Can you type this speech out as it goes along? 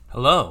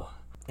Hello,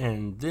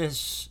 and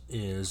this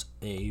is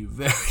a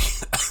very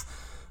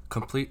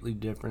completely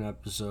different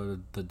episode of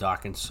the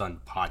Doc and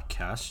Son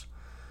podcast.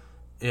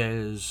 It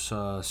is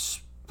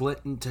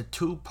split into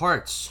two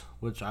parts,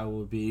 which I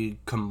will be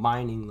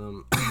combining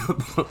them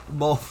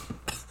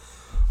both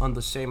on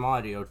the same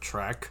audio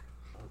track,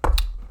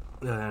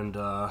 and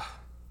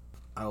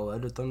I'll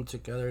edit them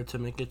together to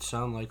make it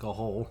sound like a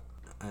whole.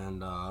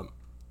 And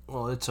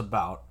it's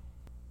about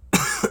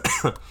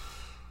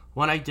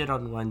what I did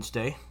on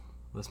Wednesday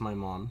with my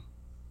mom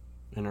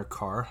in her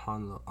car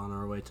on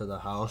our way to the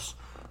house,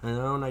 and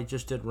then what I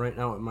just did right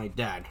now with my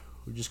dad,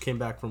 who just came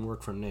back from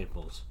work from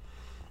Naples.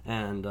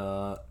 And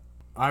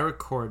I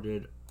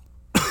recorded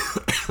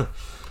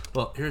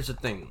well, here's the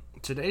thing.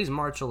 Today's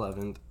March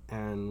 11th,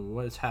 and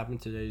what has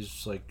happened today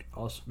is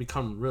also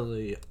become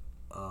really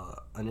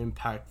an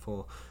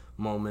impactful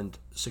moment,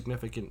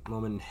 significant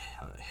moment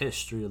in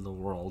history of the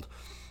world.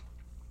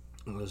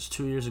 It was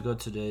 2 years ago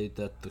today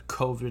that the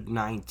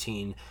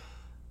COVID-19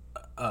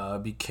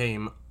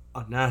 became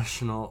a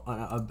national,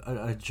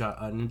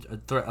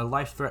 a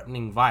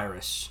life-threatening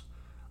virus,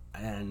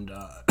 and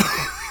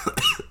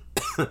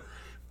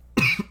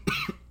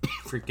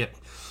forget me.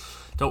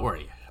 Don't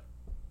worry,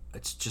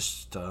 it's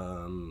just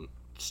a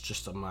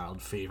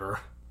mild fever.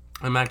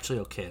 I'm actually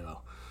okay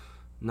though,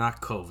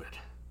 not COVID,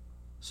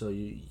 so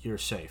you're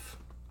safe.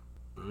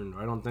 And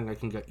I don't think I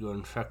can get you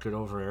infected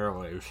over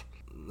airwaves.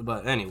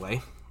 But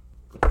anyway,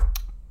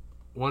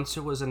 once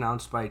it was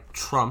announced by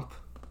Trump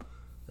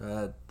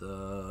that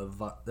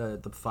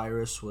the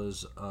virus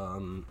was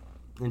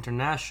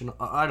international,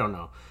 I don't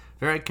know,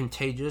 very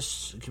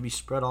contagious. It can be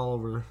spread all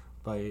over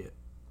by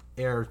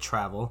air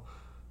travel.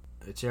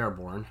 It's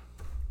airborne.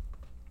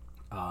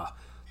 The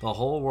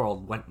whole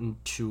world went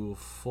into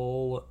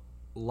full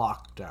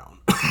lockdown.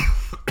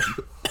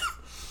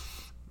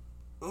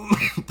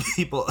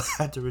 People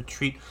had to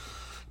retreat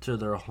to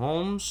their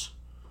homes.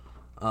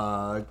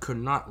 Could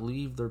not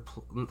leave their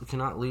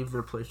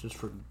places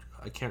for,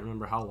 I can't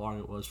remember how long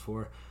it was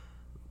for.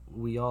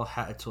 We all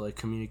had to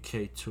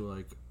communicate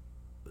to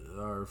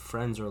our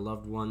friends or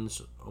loved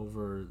ones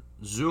over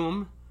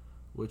Zoom,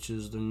 which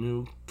is the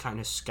new kind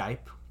of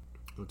Skype.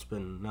 It's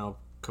been now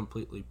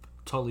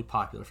totally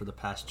popular for the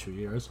past 2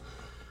 years.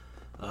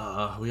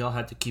 We all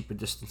had to keep a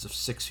distance of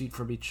 6 feet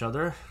from each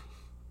other.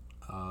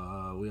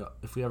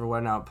 If we ever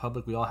went out in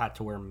public, we all had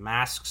to wear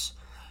masks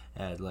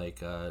and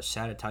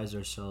sanitize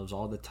ourselves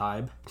all the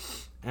time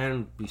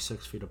and be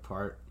 6 feet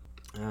apart.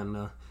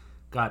 And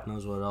God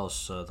knows what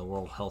else the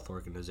World Health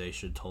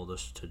Organization told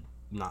us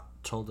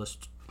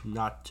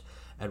not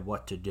and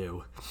what to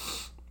do.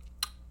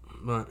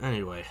 But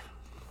anyway,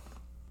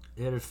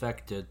 it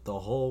affected the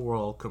whole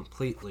world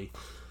completely,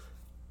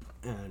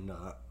 and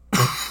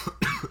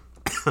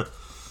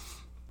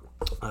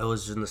I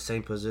was in the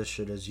same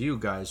position as you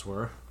guys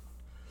were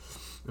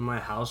in my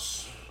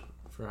house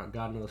for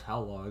God knows how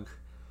long.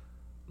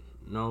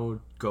 No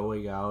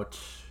going out,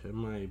 in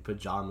my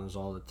pajamas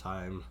all the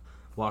time,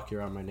 walking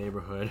around my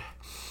neighborhood,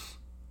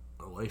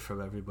 away from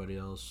everybody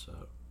else.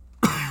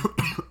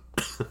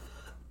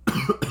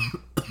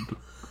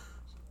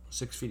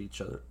 6 feet each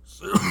other,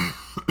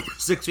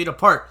 6 feet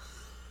apart,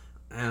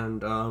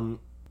 and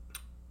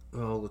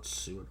let's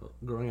see what else.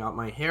 Growing out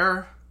my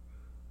hair,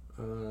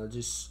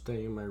 just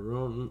staying in my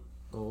room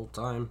the whole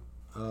time,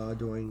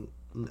 doing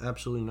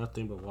absolutely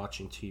nothing but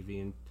watching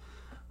TV, and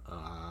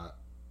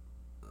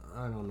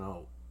I don't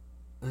know,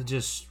 it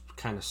just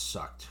kind of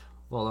sucked.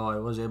 Although I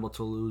was able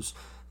to lose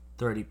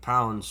 30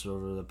 pounds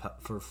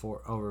over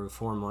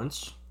 4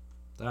 months.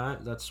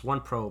 That's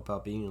one pro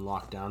about being in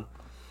lockdown.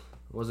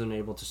 I wasn't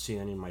able to see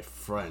any of my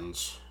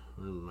friends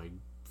or my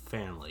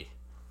family.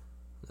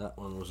 That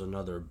one was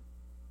another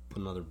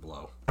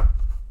blow.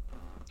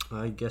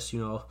 I guess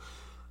you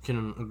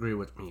can agree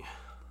with me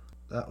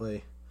that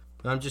way.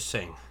 But I'm just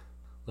saying,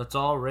 let's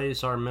all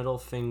raise our middle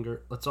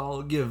finger. Let's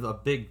all give a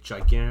big,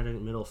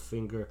 gigantic middle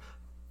finger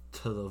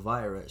to the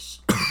virus.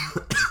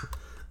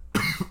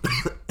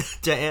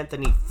 To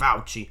Anthony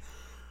Fauci,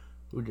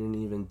 who didn't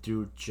even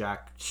do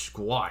jack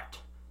squat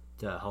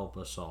to help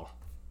us all.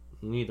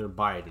 Neither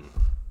Biden.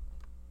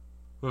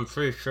 I'm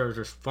pretty sure is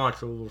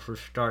responsible for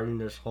starting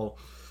this whole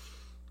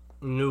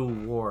new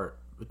war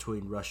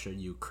between Russia and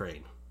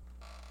Ukraine.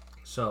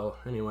 So,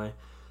 anyway,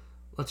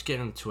 let's get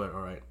into it,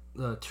 alright?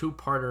 The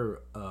two-parter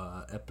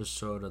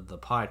episode of the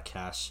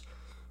podcast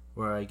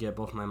where I get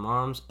both my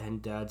mom's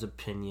and dad's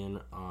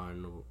opinion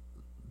on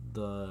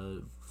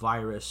the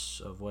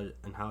virus of what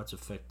and how it's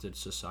affected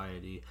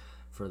society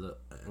for the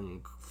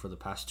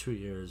past 2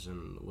 years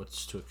and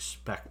what's to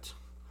expect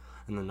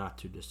in the not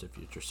too distant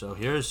future. So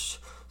here's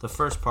the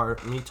first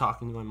part: me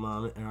talking to my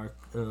mom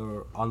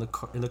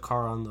in the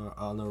car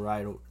on the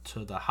ride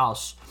to the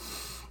house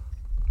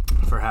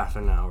for half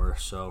an hour.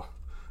 So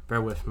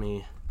bear with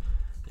me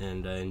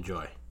and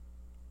enjoy.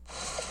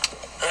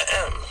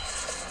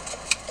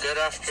 Good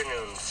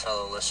afternoon,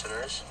 fellow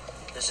listeners.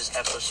 This is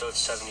episode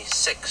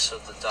 76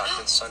 of the Doc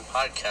and Son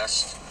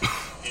podcast,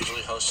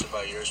 usually hosted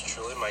by yours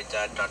truly, my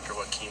dad, Dr.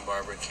 Joaquin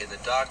Barber, aka the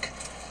Doc,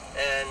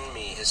 and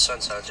me, his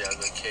son, Santiago.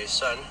 Okay,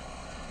 son,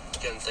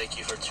 again, thank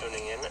you for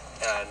tuning in.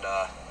 And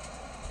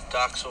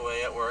Doc's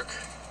away at work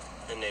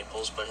in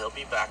Naples, but he'll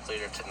be back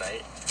later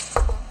tonight.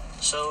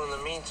 So in the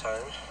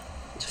meantime,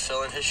 to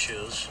fill in his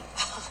shoes,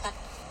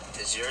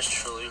 is yours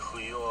truly, who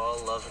you all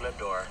love and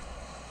adore,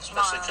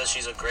 especially because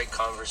she's a great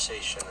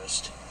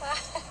conversationist,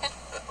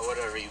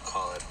 whatever you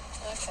call it.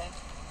 Okay.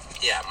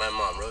 Yeah, my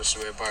mom,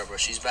 Rosemary Barber.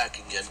 She's back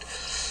again.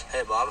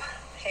 Hey, Bob.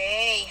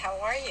 Hey, how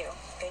are you?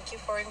 Thank you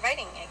for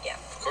inviting me again.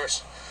 Of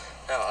course.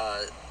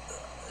 Now,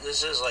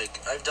 this is like,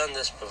 I've done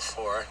this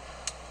before.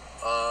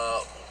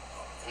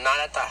 Not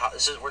at the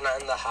house. We're not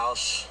in the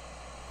house.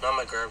 Not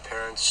my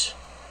grandparents.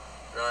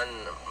 Not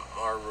in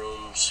our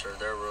rooms or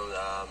their room.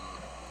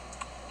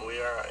 We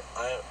are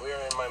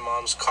in my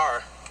mom's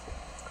car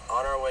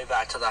on our way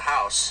back to the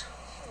house.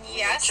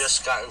 Yes. We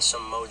just gotten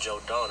some Mojo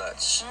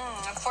Donuts.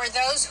 For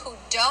those who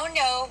don't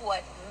know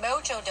what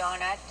Mojo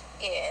Donut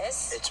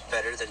is, it's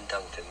better than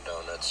Dunkin'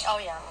 Donuts. Oh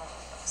yeah,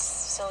 a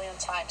zillion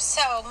times.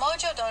 So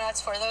Mojo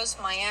Donuts, for those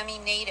Miami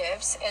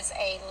natives, is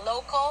a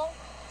local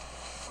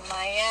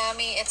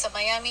It's a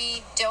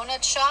Miami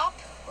donut shop,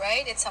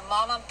 right? It's a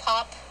mom and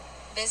pop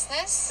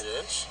business. It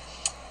is.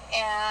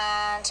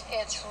 And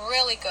it's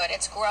really good.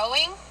 It's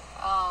growing.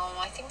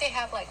 I think they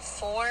have like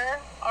four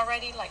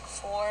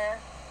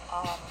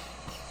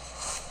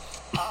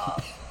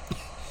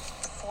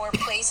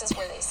places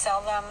where they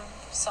sell them.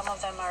 Some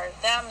of them are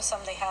them,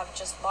 some they have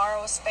just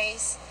borrow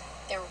space.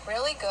 They're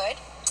really good.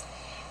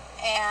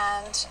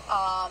 And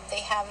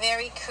they have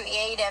very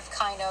creative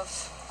kind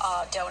of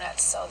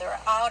donuts. So they're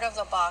out of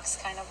the box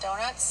kind of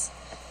donuts.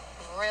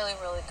 Really,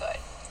 really good.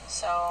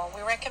 So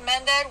we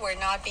recommend it. We're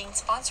not being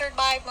sponsored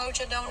by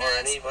Mojo Donuts. Or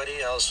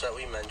anybody else that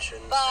we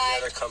mentioned. But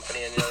any other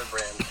company, any other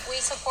brand. We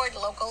support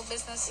local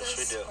businesses.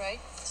 Yes, we do.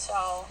 Right?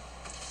 So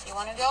if you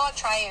want to go,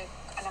 try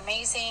an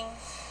amazing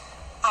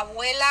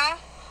abuela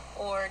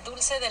or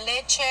dulce de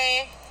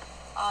leche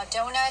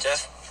donut.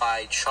 Death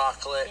by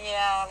chocolate.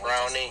 Yeah.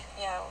 Brownie.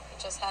 We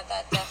just had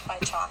that death by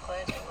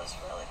chocolate. It was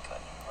really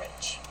good.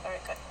 Rich. Very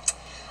good.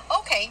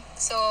 Okay,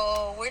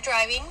 so we're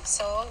driving.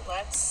 So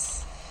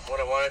let's... What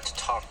I wanted to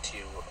talk to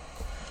you.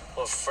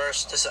 Well,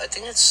 first, this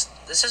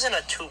isn't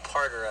a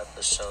two-parter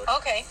episode.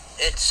 Okay.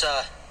 It's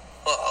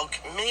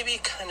maybe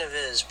it kind of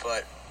is,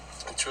 but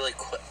it's really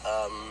quick.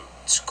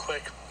 It's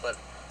quick, but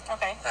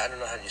okay. I don't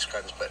know how to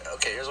describe this. But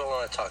okay, here's what I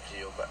want to talk to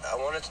you about. I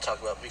wanted to talk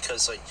about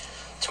because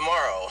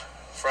tomorrow,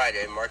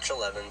 Friday, March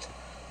 11th,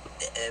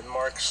 it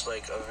marks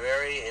a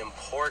very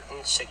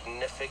important,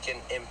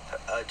 significant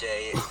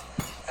day,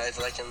 I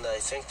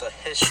think the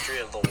history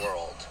of the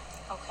world.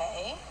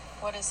 Okay.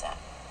 What is that?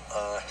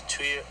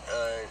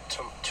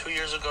 2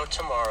 years ago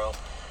tomorrow,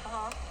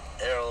 Uh-huh.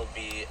 it'll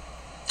be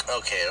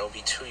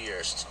 2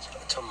 years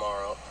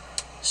tomorrow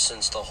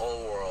since the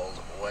whole world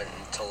went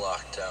into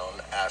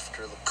lockdown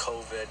after the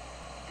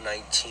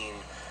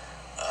COVID-19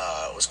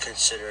 was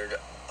considered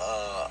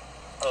a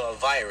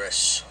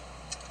virus.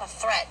 A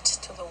threat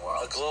to the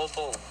world. A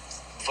global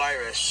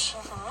virus.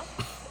 Uh-huh.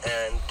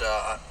 And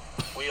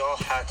we all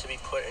had to be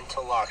put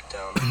into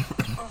lockdown.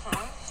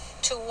 Uh-huh.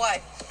 To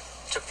what?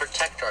 To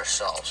protect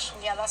ourselves.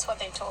 Yeah, that's what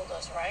they told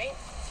us, right?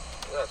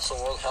 That's the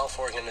World Health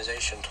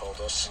Organization told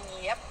us.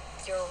 Yep,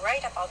 you're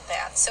right about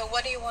that. So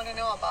what do you want to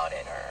know about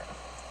it, or?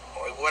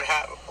 What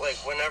happened?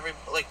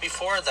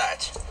 Before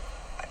that,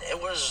 it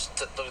was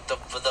the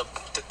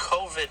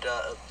COVID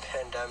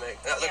pandemic.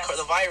 Yes.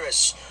 The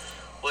virus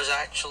was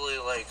actually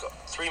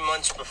 3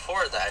 months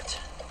before that.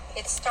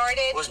 It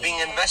started. Was being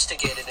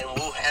investigated in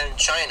Wuhan,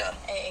 China.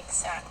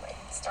 Exactly.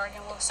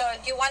 So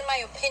do you want my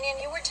opinion?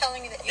 You were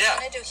telling me that you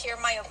wanted to hear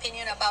my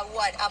opinion about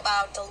what?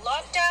 About the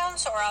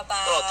lockdowns or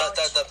about... No,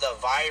 the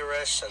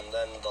virus and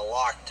then the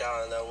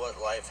lockdown and then what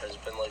life has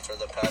been like for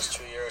the past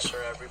 2 years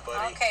for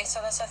everybody. Okay,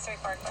 so that's a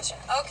three-part question.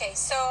 Okay,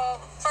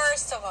 so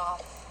first of all,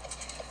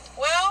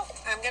 well,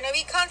 I'm going to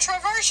be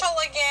controversial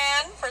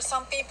again for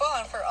some people,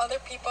 and for other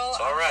people, it's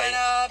all right.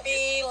 I'm going to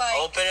be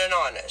open and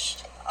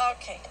honest.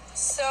 Okay,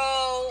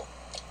 so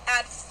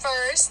at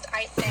first,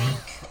 I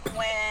think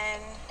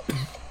when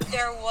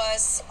there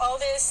was all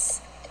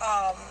this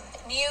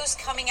news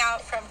coming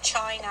out from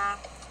China,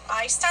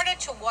 I started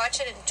to watch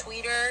it in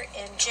Twitter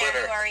in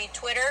January.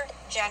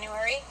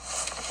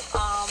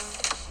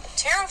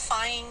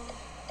 Terrifying,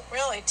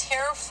 really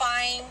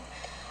terrifying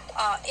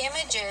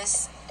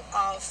images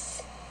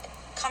of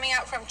coming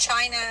out from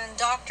China and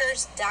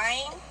doctors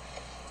dying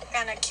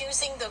and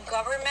accusing the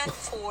government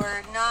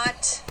for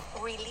not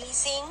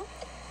releasing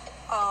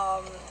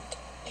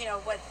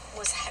what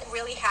was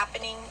really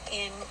happening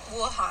in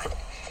Wuhan.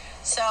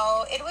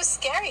 So it was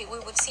scary. We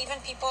would see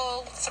even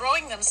people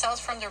throwing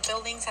themselves from their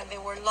buildings, and they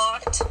were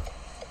locked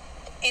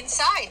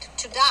inside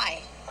to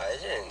die. I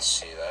didn't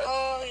see that.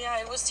 Oh, yeah,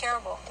 it was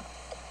terrible.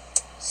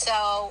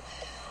 So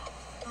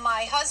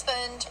my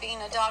husband,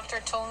 being a doctor,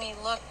 told me,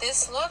 look,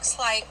 this looks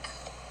like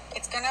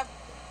it's going to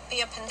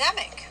be a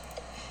pandemic.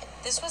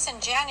 This was in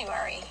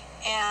January,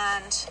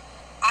 and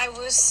I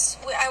was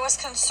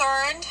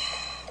concerned,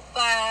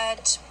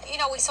 but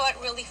we saw it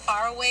really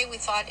far away. We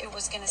thought it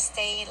was going to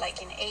stay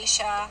like in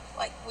Asia.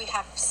 Like we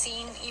have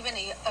seen even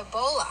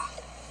Ebola.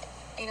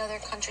 There are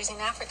countries in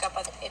Africa,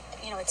 but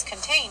it's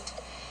contained.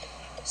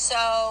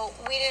 So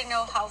we didn't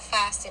know how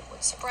fast it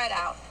would spread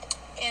out.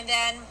 And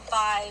then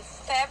by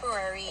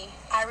February,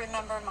 I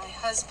remember my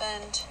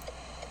husband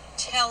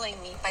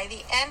telling me, by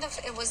the end of,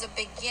 it was the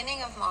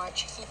beginning of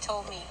March, he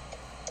told me,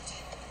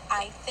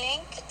 I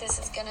think this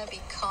is going to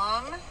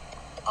become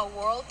a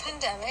world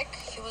pandemic.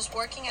 He was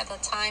working at the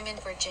time in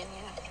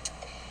Virginia.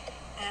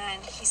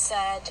 And he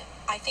said,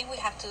 I think we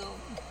have to,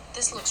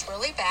 this looks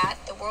really bad.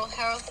 The World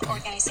Health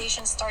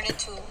Organization started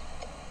to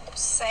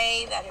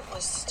say that it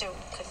was still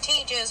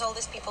contagious, all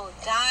these people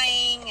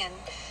dying and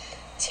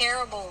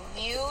terrible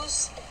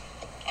news.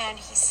 And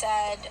he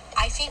said,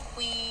 I think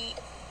we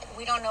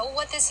don't know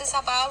what this is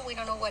about. We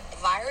don't know what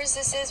virus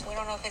this is. We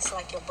don't know if it's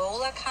like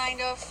Ebola kind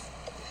of,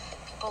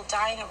 people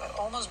dying of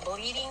almost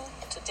bleeding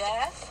to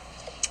death.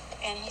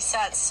 And he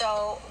said,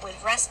 so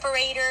with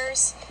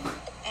respirators,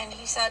 and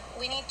he said,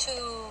 we need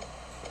to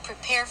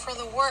prepare for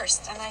the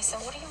worst. And I said,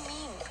 what do you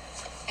mean?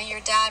 And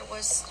your dad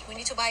was, we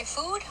need to buy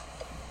food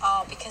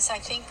because I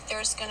think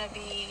there's going to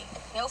be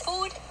no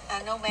food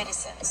and no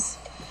medicines.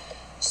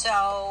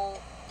 So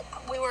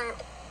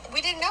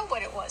we didn't know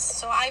what it was.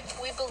 So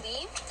we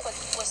believed what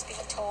was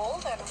being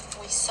told and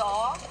we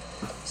saw.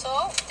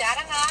 So Dad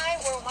and I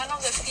were one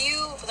of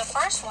the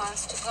first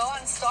ones to go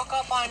and stock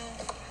up on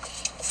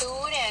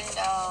food and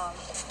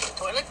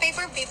toilet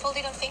paper. People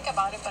didn't think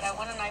about it, but I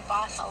went and I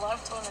bought a lot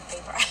of toilet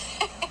paper.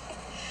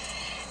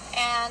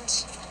 And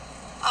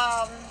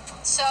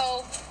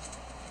so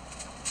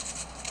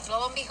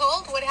lo and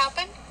behold, what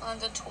happened on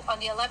the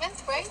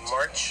 11th, right?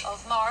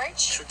 Of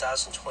March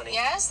 2020.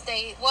 Yes,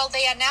 they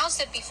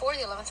announced it before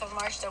the 11th of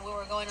March that we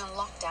were going on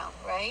lockdown,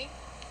 right?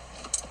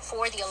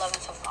 For the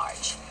 11th of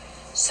March.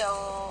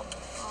 So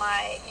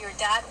your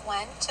dad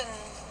went, and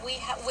we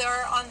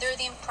were under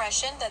the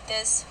impression that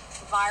this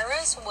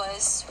virus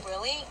was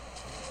really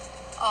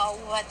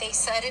what they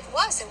said it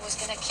was. It was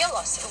going to kill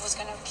us. It was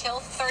going to kill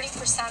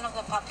 30% of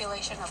the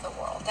population of the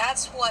world.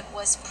 That's what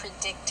was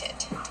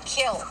predicted.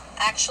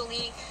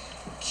 Actually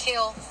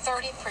kill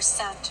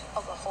 30%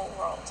 of the whole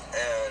world.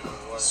 And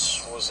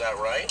was that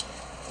right?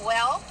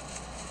 Well,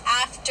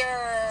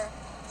 after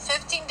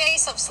 15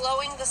 days of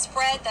slowing the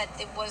spread, that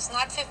it was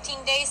not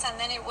 15 days, and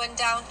then it went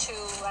down to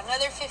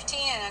another 15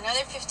 and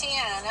another 15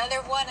 and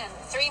another one, and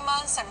 3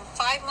 months and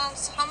 5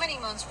 months. How many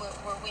months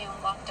were we on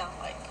lockdown?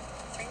 Like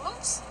 3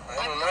 months?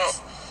 I don't know.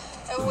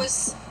 It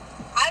was,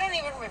 I don't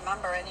even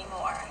remember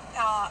anymore.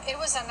 It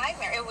was a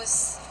nightmare. It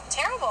was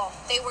terrible.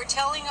 They were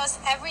telling us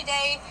every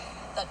day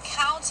the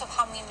counts of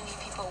how many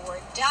people were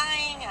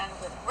dying, and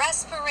with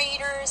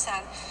respirators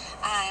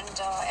and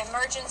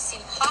emergency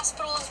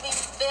hospitals being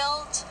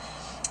built,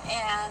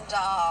 and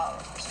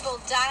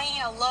people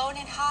dying alone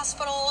in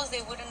hospitals.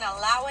 They wouldn't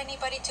allow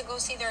anybody to go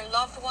see their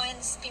loved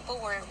ones. People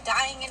were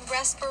dying in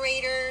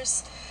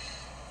respirators.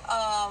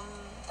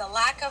 The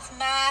lack of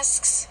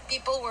masks.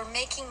 People were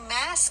making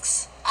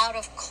masks out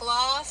of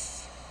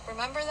cloth.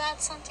 Remember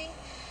that, Santi?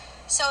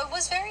 So it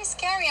was very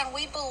scary, and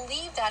we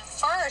believed at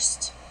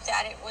first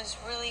that it was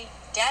really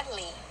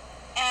deadly.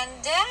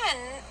 And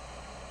then,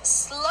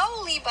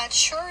 slowly but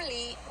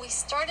surely, we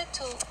started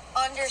to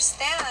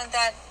understand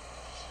that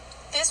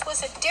this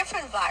was a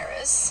different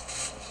virus.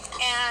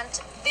 And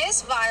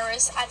this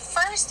virus, at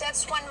first,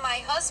 that's when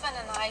my husband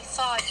and I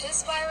thought,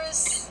 this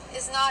virus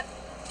is not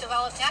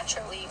developed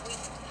naturally.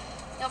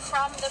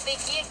 From the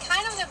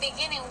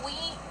beginning,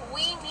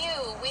 we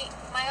knew,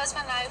 my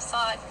husband and I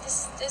thought,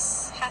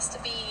 this has to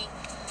be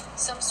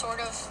some sort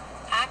of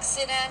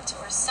accident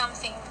or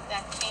something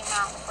that came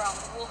out from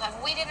Wuhan.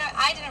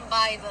 I didn't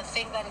buy the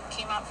thing that it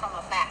came out from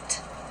a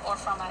bat or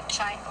from a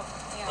China.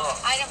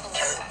 I didn't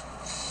believe that.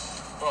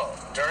 Well,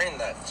 during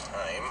that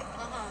time,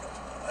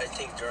 I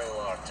think during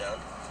lockdown,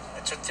 I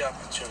took the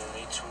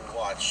opportunity to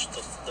watch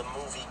the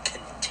movie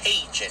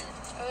Contagion,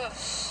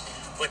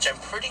 which I'm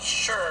pretty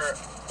sure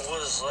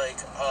was like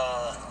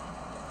a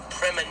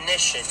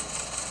premonition,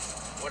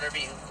 whatever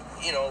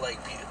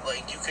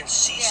like you can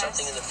see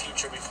something in the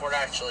future before it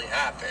actually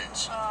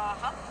happens.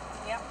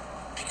 Yep.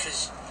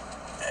 Because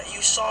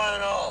you saw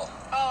it all.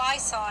 Oh, I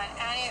saw it,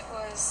 and it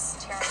was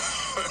terrible.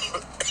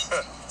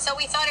 So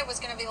we thought it was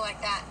going to be like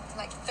that,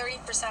 like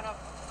 30% of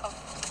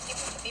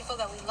the people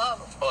that we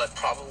love. Well, it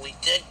probably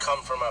did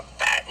come from a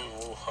bat in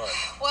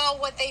Wuhan. Well,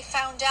 what they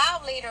found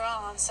out later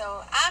on,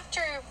 so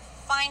after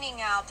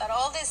finding out that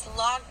all these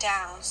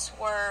lockdowns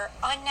were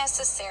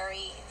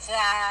unnecessary,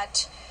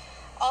 that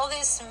all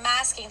this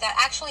masking, that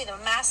actually the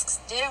masks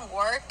didn't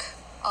work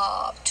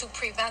to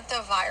prevent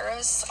the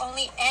virus.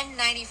 Only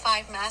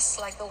N95 masks,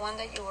 like the one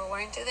that you were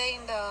wearing today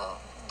in the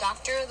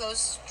doctor,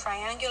 those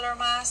triangular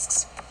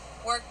masks,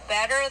 work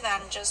better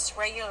than just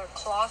regular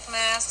cloth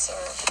masks.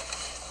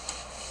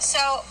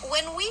 So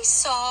when we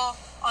saw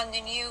on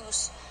the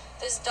news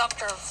this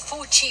Dr.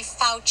 Fauci,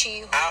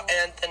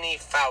 Anthony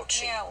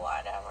Fauci. Yeah,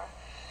 whatever.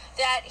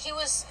 that he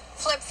was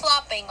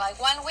flip-flopping. Like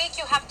 1 week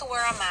you have to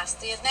wear a mask.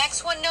 The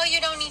next one, no, you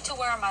don't need to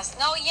wear a mask.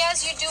 No,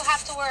 yes, you do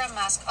have to wear a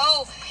mask.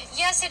 Oh,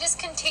 yes, it is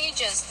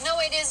contagious. No,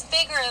 it is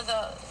bigger.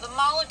 The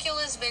molecule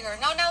is bigger.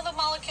 No, the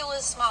molecule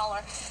is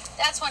smaller.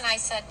 That's when I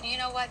said, you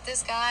know what,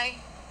 this guy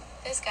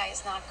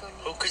is not good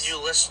news. Who could you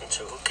listen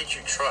to? Who could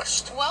you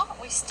trust? Well,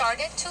 we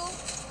started to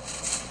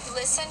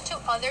listen to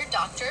other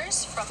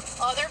doctors from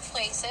other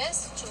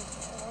places, to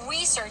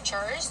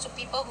researchers, to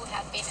people who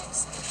had been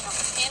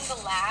in the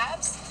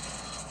labs,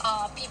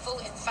 people,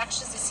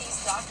 infectious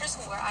disease doctors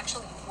who were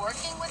actually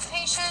working with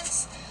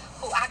patients,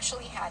 who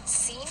actually had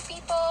seen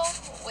people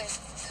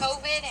with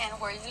COVID and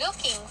were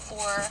looking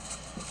for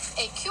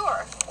a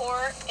cure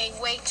or a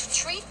way to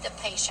treat the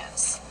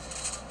patients.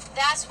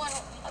 That's when,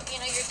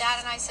 your dad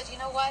and I said, you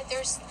know what,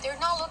 they're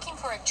not looking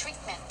for a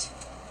treatment.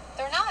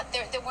 They're not.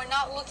 They were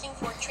not looking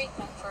for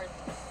treatment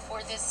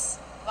for this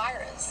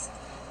virus.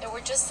 They were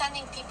just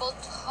sending people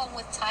home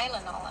with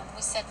Tylenol. And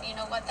we said, you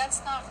know what,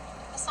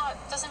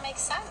 doesn't make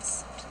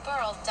sense. People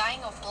are all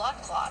dying of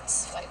blood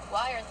clots. Like,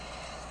 why are...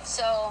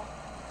 So,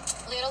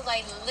 little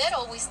by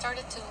little, we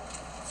started to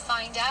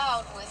find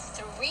out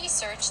through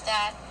research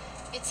that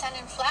it's an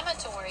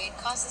inflammatory. It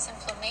causes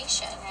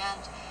inflammation,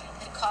 and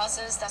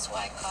that's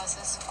why it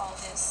causes all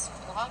this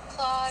blood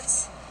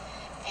clots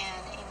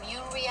and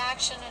immune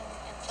reaction and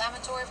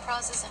inflammatory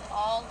process in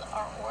all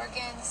our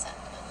organs and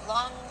the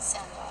lungs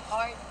and the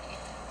heart.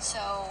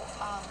 So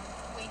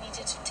we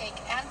needed to take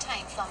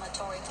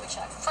anti-inflammatory, which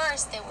at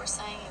first they were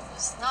saying it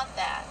was not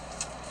that.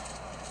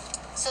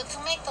 So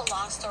to make the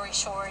long story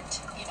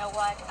short, you know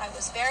what, I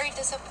was very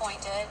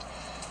disappointed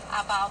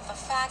about the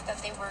fact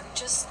that they were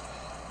just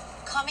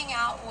coming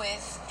out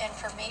with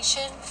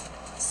information,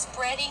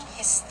 spreading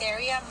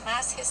hysteria,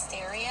 mass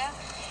hysteria,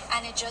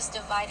 and it just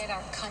divided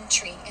our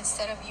country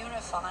instead of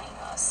unifying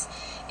us.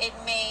 It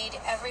made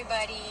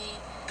everybody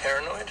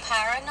paranoid,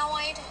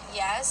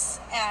 yes,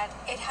 and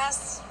it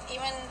has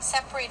even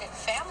separated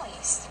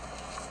families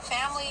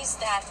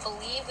that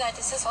believe that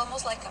this is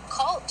almost like a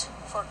cult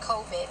for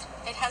COVID.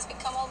 It has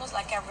become almost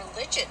like a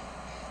religion,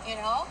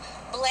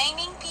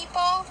 blaming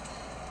people.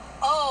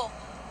 Oh,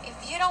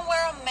 if you don't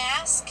wear a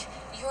mask,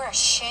 you're a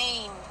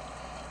shame.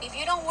 If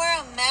you don't wear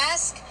a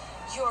mask,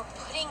 you're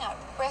putting at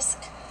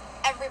risk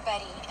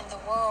everybody in the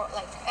world,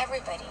 like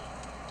everybody.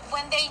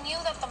 When they knew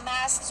that the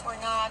masks were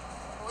not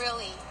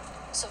really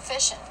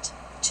sufficient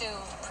to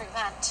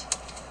prevent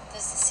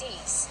this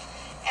disease.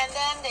 And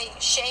then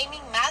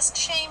mask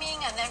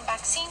shaming, and then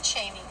vaccine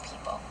shaming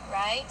people,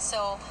 right?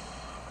 So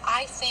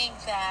I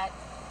think that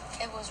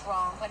it was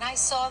wrong. When I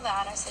saw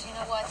that, I said, you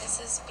know what, this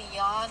is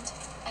beyond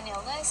an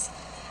illness,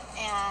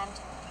 and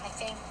I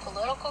think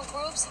political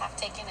groups have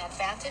taken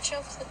advantage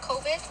of the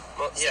COVID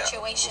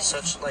situation.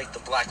 Such like the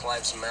Black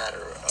Lives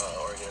Matter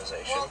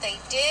organization. Well, they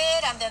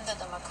did, and then the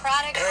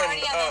Democratic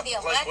Party, and then the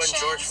elections. Like when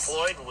George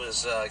Floyd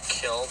was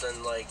killed,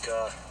 and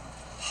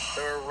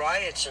there were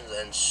riots and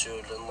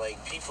ensued, and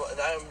people,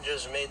 that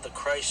just made the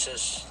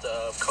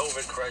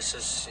COVID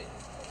crisis,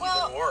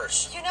 even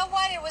worse. You know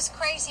what? It was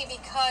crazy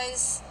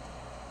because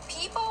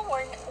people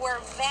were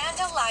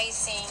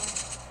vandalizing,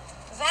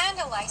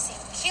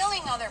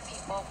 killing other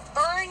people,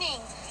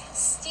 burning,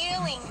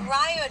 stealing,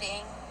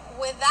 rioting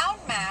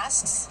without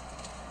masks,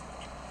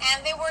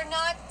 and they were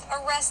not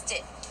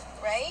arrested,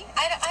 right?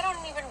 I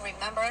don't even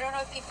remember. I don't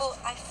know if people,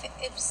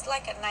 it was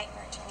like a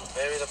nightmare to me.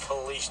 Maybe the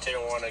police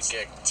didn't want to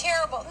get...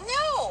 Terrible.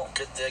 No!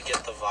 Could they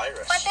get the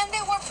virus? But then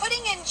they were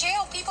putting in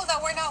jail people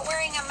that were not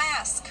wearing a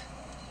mask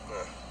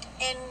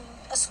in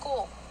a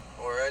school.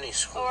 Or any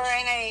school. Or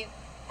in a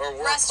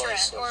restaurant.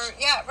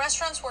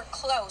 Restaurants were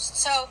closed.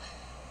 So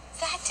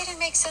that didn't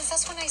make sense.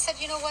 That's when I said,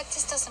 you know what,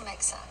 this doesn't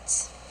make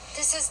sense.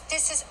 This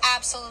is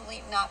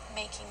absolutely not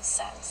making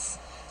sense.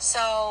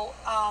 So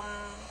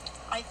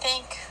I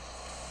think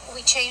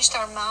we changed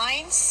our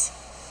minds.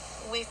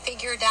 We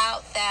figured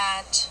out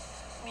that,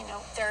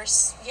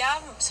 there's,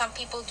 some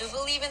people do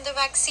believe in the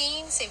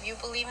vaccines. If you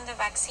believe in the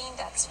vaccine,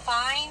 that's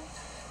fine.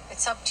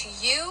 It's up to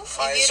you.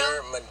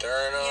 Pfizer,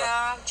 Moderna.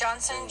 Yeah,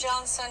 Johnson &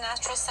 Johnson,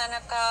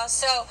 AstraZeneca.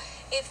 So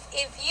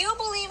if you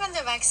believe in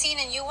the vaccine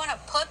and you want to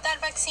put that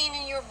vaccine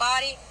in your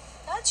body,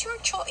 that's your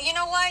choice. You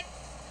know what?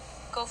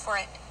 Go for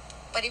it.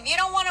 But if you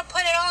don't want to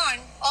put it on,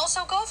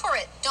 also go for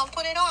it. Don't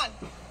put it on.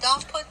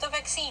 Don't put the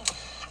vaccine.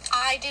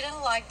 I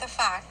didn't like the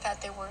fact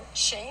that they were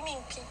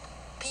shaming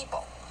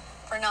people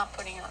for not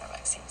putting on a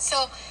vaccine.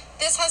 So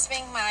this has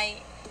been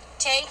my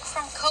take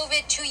from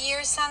COVID 2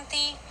 years,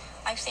 Santi.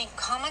 I think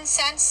common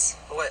sense.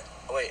 Wait,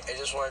 I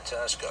just wanted to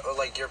ask,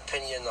 your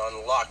opinion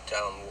on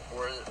lockdown.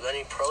 Were there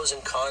any pros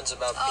and cons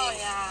about being... Oh,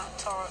 yeah,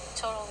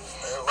 totally.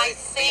 I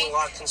think being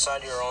locked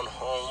inside your own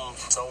home,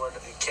 nowhere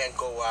you can't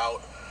go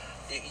out.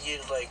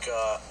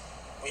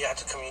 We had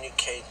to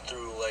communicate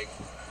through,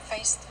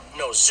 FaceTime?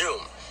 No,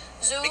 Zoom.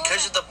 Zoom?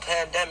 Because of the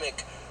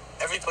pandemic,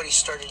 everybody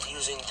started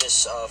using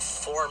this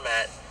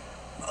format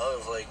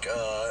of,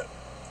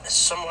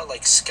 somewhat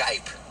like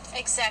Skype.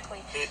 Exactly.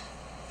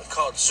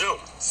 Called Zoom.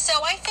 So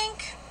I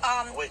think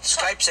Wait,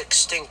 Skype's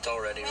extinct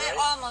already, right?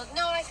 Almost.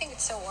 No, I think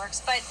it still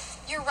works. But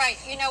you're right.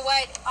 You know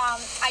what?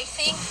 I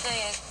think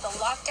the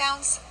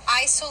lockdowns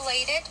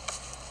isolated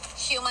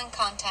human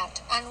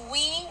contact, and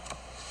we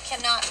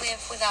cannot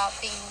live without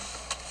being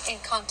in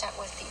contact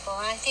with people.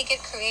 And I think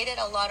it created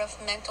a lot of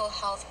mental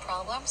health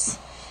problems.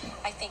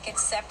 I think it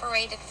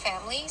separated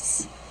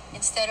families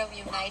instead of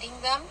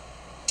uniting them.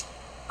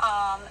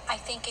 I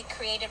think it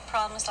created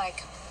problems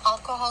like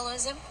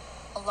alcoholism,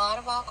 a lot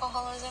of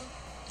alcoholism.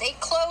 They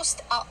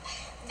closed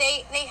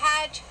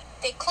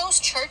they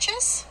closed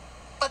churches,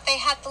 but they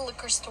had the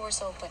liquor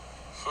stores open.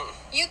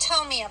 You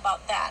tell me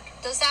about that.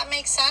 Does that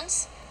make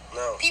sense?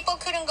 No. People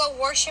couldn't go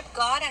worship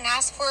God and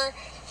ask for,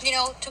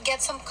 to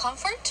get some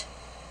comfort,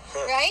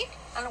 right?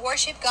 And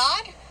worship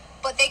God,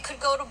 but they could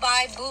go to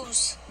buy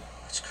booze.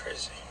 That's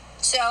crazy.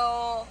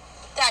 So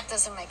that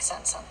doesn't make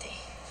sense, Santi,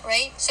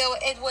 right? So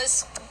it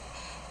was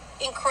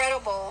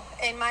incredible,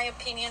 in my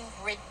opinion,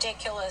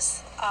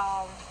 ridiculous.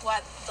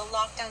 What the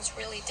lockdowns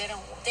really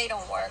they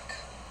don't work.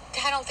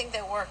 I don't think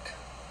they work,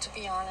 to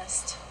be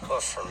honest. Well,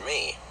 for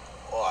me,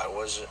 I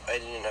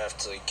didn't have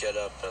to get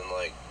up and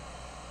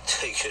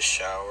take a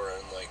shower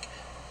and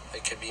I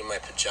could be in my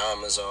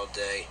pajamas all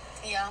day.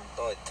 Yeah.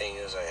 The only thing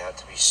is I had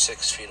to be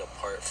 6 feet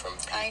apart from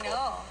people. I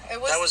know.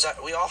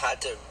 We all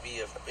had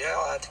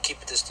to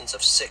keep a distance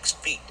of 6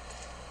 feet.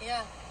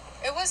 Yeah.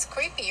 It was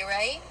creepy,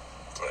 right?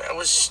 It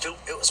was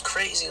stupid. It was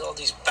crazy, all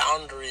these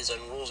boundaries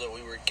and rules that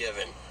we were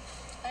given.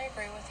 I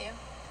agree with you.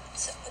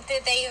 So,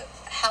 did they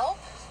help?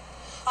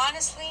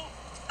 Honestly,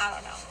 I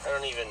don't know. I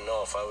don't even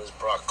know if I was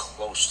brought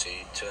close to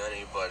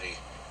anybody.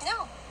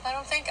 No, I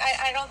don't think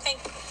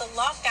the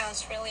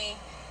lockdowns really,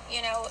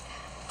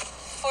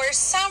 for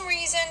some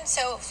reason.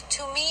 So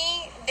to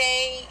me,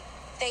 they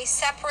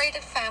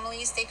separated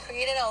families. They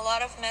created a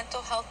lot of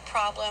mental health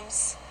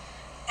problems,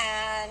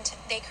 and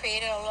they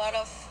created a lot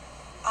of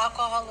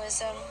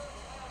alcoholism,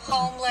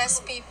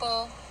 homeless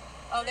people.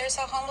 Oh, there's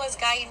a homeless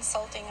guy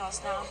insulting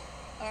us now.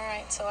 All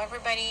right, so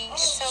everybody,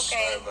 it's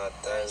okay. Sorry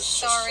about that. It's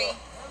sorry. Just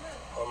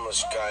a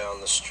homeless guy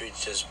on the street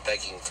just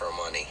begging for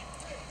money.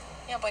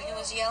 Yeah, but he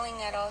was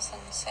yelling at us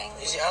and saying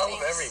He's weird yelling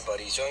things. at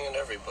everybody. He's yelling at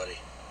everybody.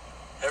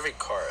 Every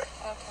car.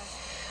 Okay.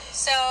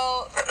 So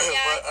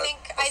yeah,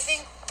 I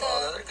think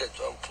another good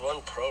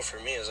one pro for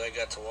me is I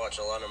got to watch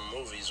a lot of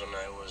movies when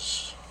I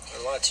was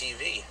a lot of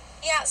TV.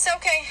 Yeah, it's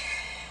okay.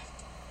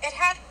 It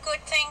had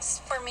good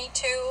things for me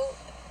too.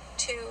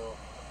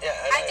 Yeah,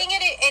 I think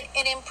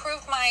it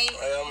improved my.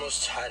 I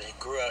almost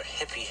grew out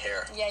hippie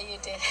hair. Yeah, you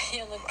did.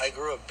 You look. I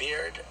grew a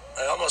beard.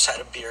 I almost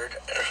had a beard.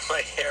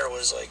 My hair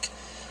was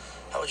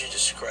how would you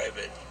describe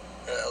it?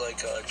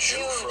 Like a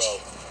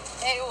Jufro.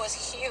 It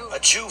was huge. A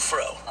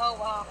Jufro. Oh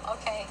wow.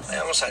 Okay. I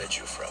almost had a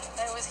Jufro.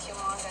 That was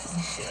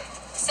humongous. Yeah.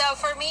 So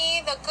for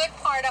me, the good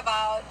part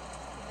about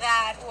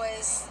that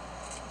was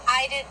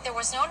there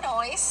was no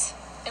noise.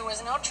 There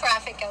was no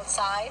traffic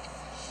outside.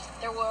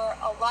 There were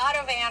a lot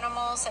of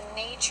animals and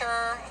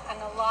nature and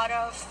a lot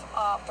of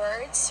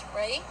birds,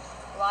 right?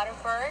 A lot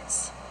of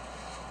birds.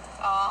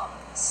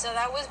 So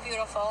that was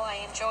beautiful.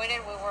 I enjoyed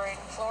it. We were in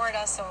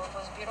Florida, so it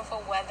was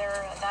beautiful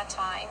weather at that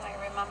time. I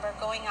remember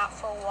going out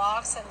for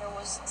walks and there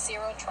was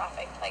zero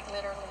traffic,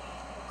 literally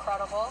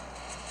incredible.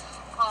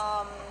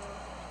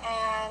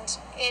 And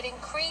it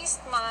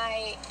increased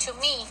to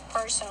me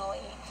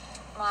personally,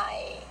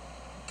 my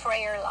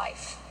prayer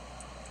life.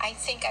 I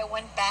think I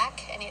went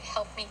back and it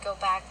helped me go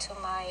back to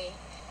my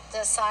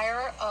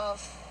desire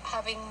of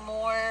having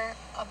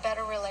a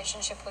better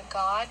relationship with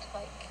God,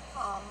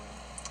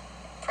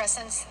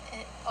 presence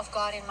of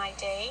God in my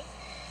day.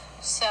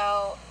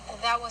 So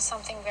that was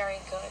something very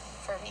good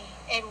for me.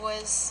 It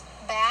was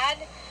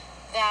bad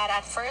that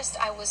at first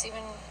I was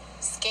even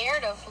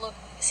scared of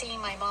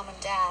seeing my mom and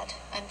dad,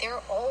 and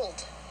they're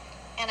old,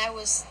 and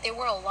they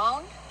were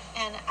alone,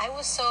 and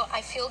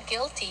I feel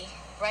guilty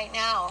right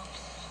now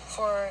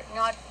for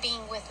not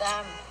being with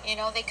them.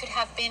 They could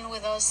have been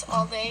with us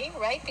all day,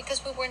 right?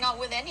 Because we were not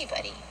with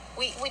anybody.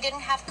 We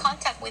didn't have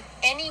contact with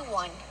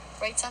anyone,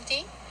 right,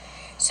 Santi?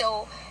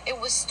 So it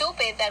was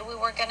stupid that we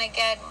were gonna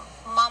get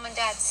mom and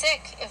dad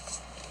sick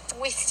if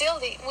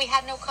we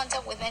had no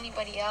contact with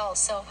anybody else.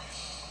 So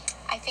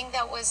I think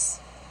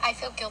I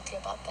feel guilty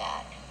about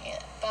that,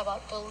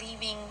 about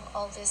believing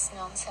all this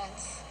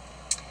nonsense.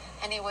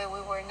 Anyway, we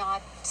were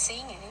not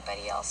seeing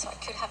anybody else, so I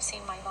could have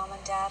seen my mom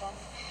and dad,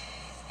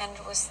 and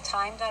it was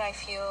time that I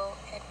feel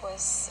it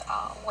was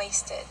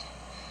wasted.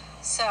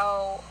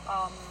 So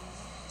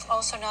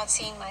also not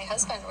seeing my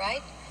husband,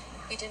 right?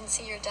 We didn't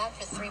see your dad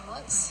for 3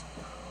 months.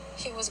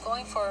 He was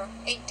going for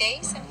 8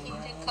 days and he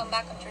didn't come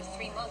back after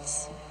 3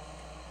 months.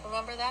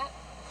 Remember that?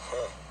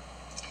 Huh.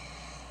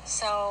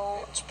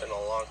 So it's been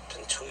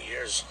 2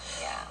 years.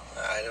 Yeah.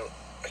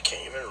 I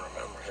can't even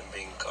remember him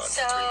being gone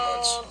so, for 3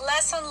 months. So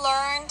lesson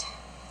learned,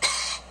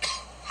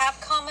 have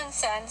common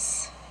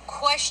sense,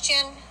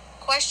 question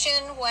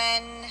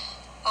when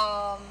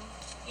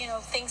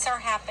things are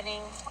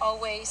happening.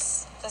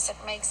 Always, does it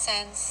make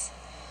sense?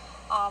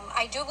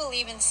 I do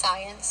believe in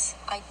science.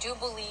 I do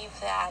believe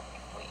that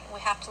We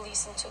have to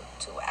listen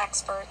to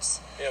experts.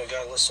 Yeah, we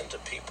gotta listen to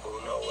people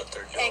who know what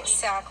they're doing.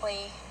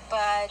 Exactly.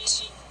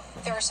 But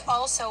there's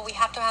also, we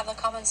have to have the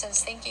common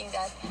sense thinking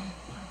that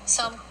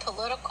some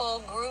political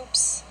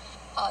groups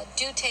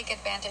do take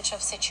advantage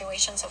of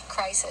situations of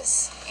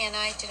crisis, and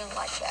I didn't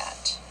like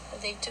that.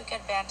 They took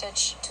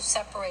advantage to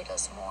separate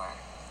us more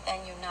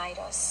than unite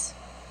us.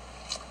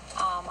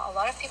 A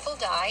lot of people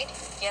died.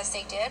 Yes,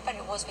 they did, but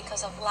it was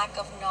because of lack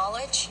of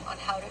knowledge on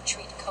how to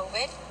treat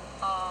COVID.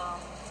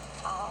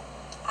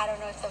 I don't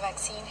know if the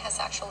vaccine has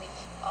actually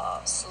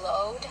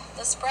slowed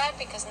the spread,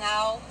 because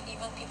now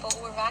even people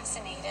who are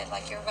vaccinated,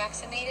 like you're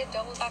vaccinated,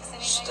 double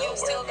vaccinated, and you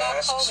still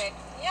got COVID.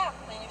 Yeah,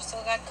 and you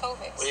still got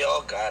COVID. We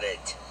all got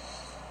it.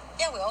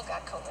 Yeah, we all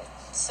got COVID.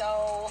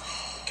 So.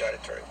 We got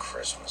it during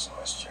Christmas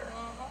last year.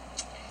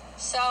 Mm-hmm.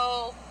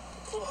 So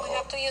we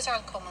have to use our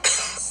common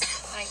sense,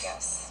 I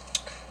guess.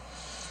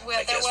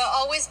 There will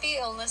always be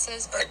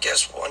illnesses. I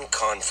guess one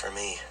con for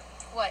me.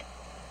 What?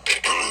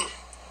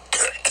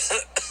 It's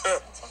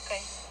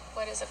okay.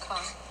 What is a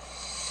con?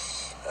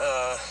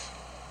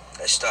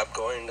 I stopped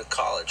going to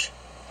college.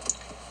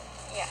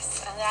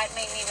 Yes, and that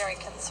made me very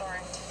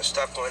concerned. I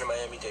stopped going to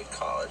Miami-Dade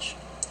College.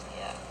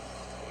 Yeah.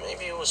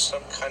 Maybe it was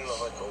some kind of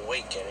like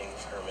awakening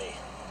for me.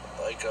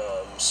 Like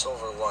a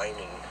silver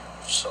lining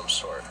of some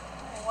sort.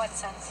 In what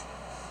sense?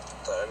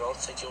 That I don't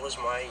think it was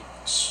my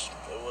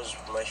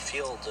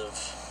field of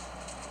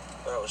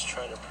what I was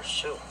trying to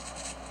pursue.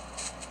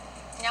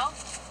 No?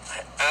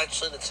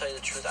 Actually, to tell you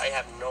the truth, I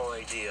have no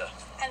idea.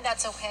 And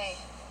that's okay.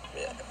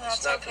 Yeah,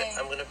 that's okay.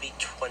 I'm gonna be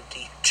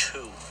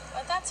 22.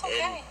 But that's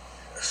okay.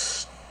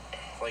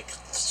 In like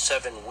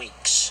 7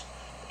 weeks.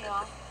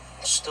 Yeah.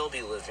 I'll still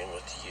be living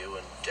with you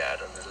and Dad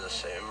under the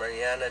same.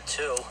 Mariana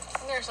too.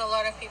 There's a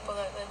lot of people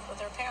that live with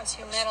their parents.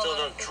 You met a lot Still of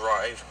don't people.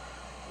 drive.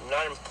 I'm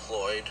not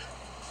employed.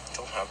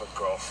 Don't have a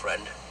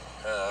girlfriend.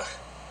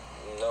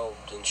 No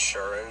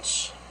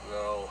insurance.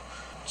 No.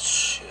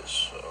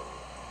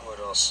 What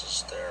else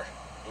is there?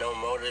 No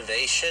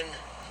motivation.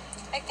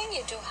 I think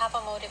you do have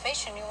a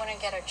motivation. You want to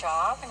get a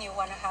job, and you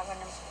want to have an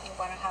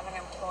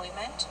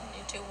employment.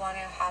 You do want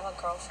to have a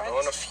girlfriend. I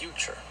want a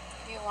future.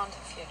 You want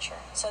a future,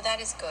 so that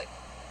is good.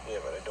 Yeah,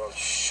 but I don't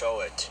show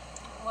it.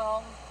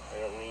 Well,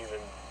 I don't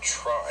even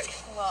try.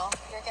 Well,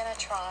 you're gonna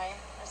try.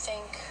 I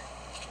think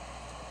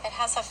it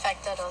has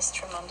affected us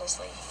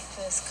tremendously,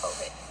 this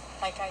COVID.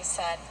 Like I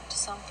said, to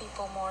some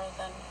people more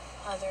than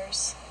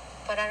others.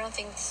 But I don't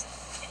think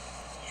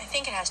I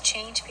think it has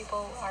changed.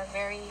 People are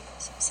very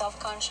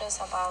self-conscious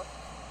about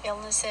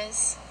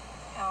illnesses.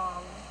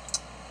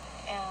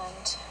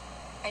 And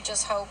I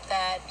just hope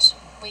that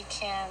we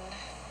can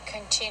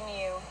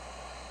continue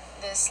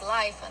this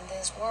life and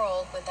this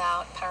world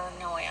without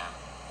paranoia,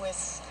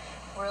 with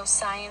real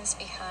science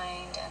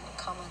behind and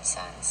common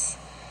sense,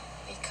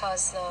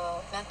 because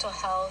the mental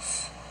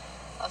health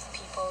of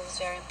people is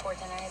very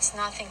important, and it's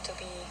nothing to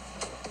be,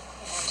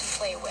 to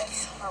play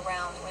with,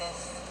 around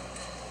with.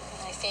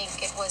 And I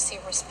think it was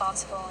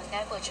irresponsible and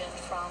negligent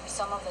from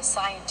some of the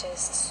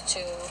scientists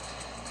to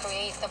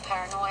create the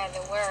paranoia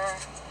they were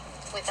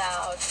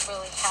without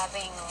really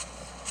having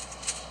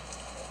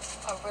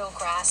a real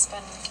grasp.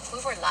 And we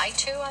were lied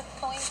to at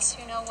points,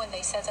 when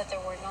they said that there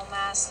were no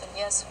masks, and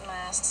yes,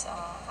 masks.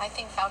 I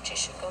think Fauci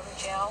should go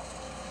to jail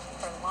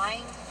for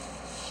lying,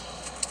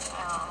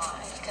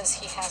 because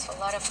he has a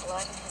lot of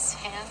blood in his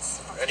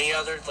hands. Any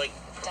other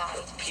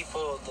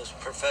people in the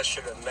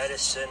profession of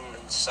medicine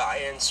and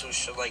science who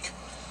should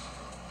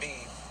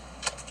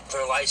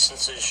their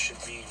licenses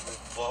should be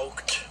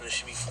revoked. They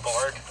should be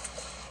barred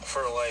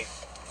for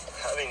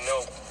having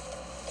no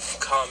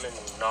common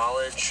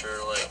knowledge or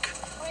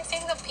I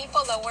think the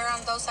people that were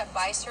on those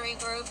advisory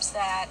groups,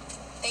 that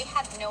they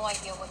had no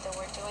idea what they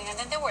were doing, and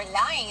then they were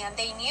lying, and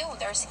they knew.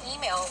 There's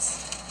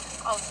emails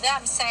of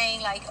them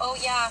saying oh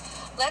yeah,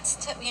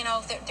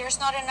 there's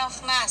not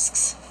enough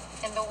masks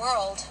in the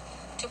world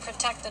to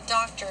protect the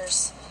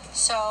doctors,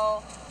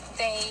 so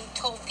they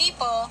told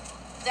people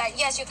that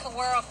yes, you can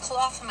wear a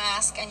cloth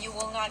mask and you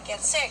will not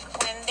get sick,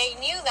 when they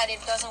knew that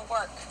it doesn't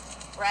work,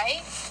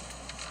 right?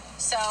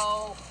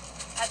 So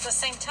at the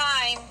same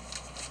time,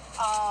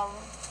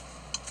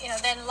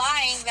 then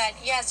lying that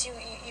yes, you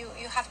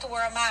have to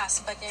wear a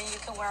mask, but then you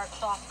can wear a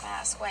cloth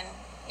mask when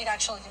it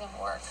actually didn't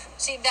work.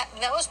 See, that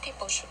those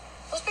people should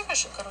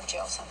go to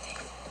jail someday,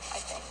 I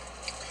think.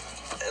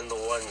 And the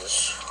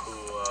ones who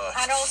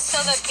and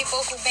also the people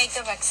who make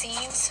the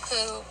vaccines,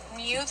 who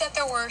knew that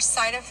there were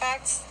side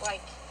effects,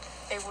 like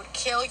they would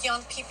kill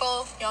young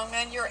people, young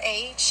men your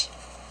age,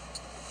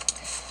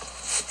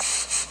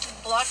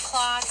 blood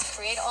clots,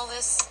 create all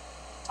this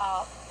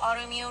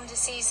autoimmune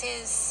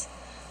diseases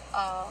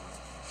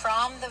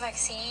from the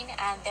vaccine,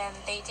 and then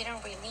they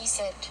didn't release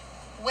it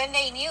when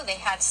they knew they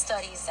had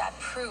studies that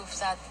proved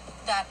that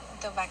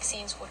the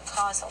vaccines would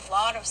cause a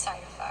lot of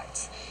side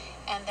effects,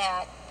 and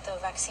that the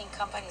vaccine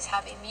companies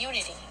have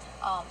immunity.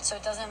 So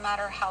it doesn't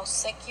matter how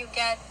sick you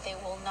get, they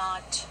will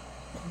not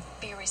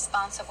be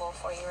responsible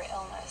for your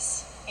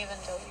illness, even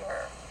though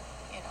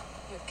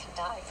you can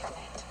die from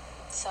it.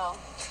 So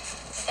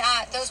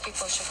those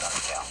people should go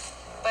to jail.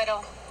 But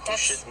Who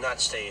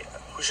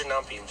should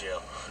not be in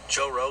jail?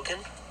 Joe Rogan?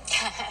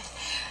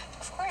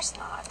 Of course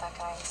not, that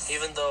guy.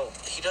 Even though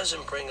he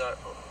doesn't bring up,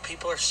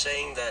 people are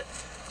saying that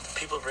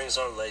people brings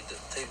on, like,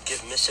 they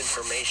give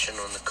misinformation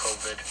on the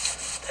COVID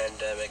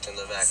pandemic and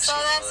the vaccine. So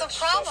that's that the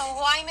problem. stuff.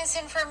 Why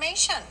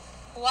misinformation?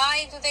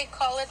 Why do they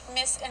call it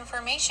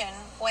misinformation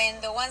when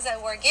the ones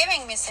that were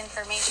giving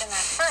misinformation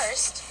at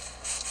first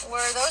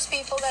were those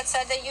people that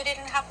said that you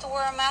didn't have to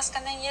wear a mask,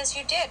 and then yes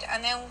you did,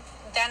 and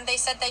then they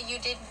said that you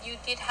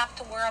did have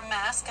to wear a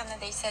mask, and then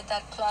they said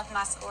that cloth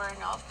masks were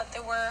enough, but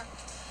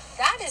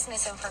that is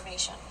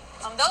misinformation.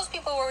 Those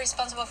people were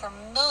responsible for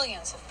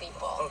millions of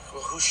people.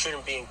 Well, who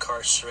shouldn't be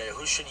incarcerated?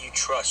 Who should you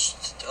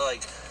trust?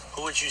 Like,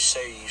 who would you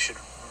say you should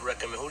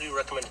recommend? Who do you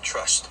recommend to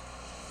trust?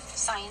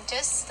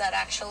 Scientists that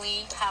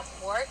actually have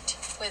worked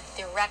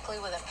directly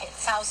with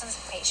thousands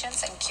of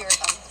patients and cured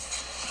them.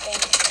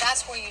 And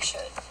that's where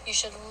you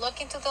should look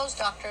into those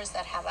doctors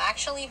that have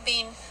actually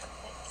been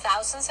with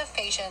thousands of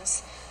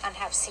patients and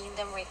have seen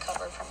them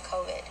recover from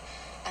COVID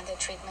and the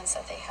treatments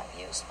that they have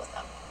used with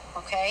them.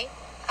 Okay?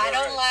 I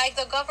don't like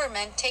the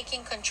government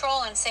taking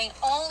control and saying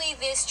only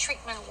this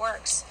treatment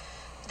works.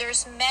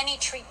 There's many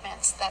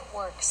treatments that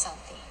work,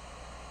 Santi.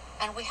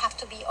 And we have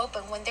to be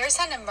open. When there's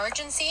an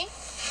emergency,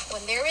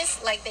 when there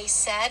is, like they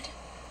said,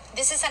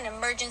 this is an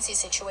emergency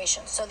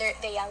situation. So they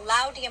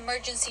allow the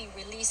emergency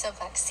release of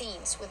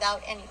vaccines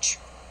without any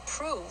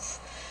proof.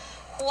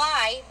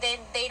 Why? Then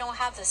they don't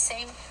have the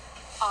same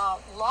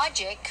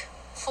logic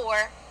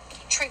for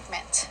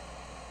treatment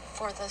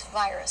for this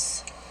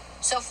virus.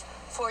 So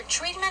for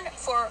treatment,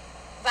 for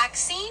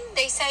vaccine,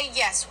 they say,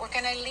 yes, we're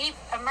going to leave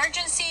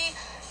emergency,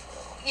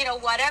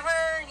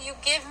 whatever you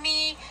give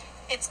me,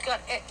 it's good.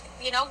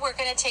 We're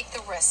going to take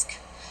the risk.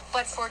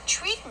 But for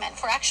treatment,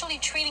 for actually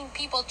treating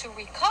people to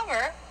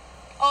recover,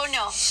 oh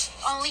no,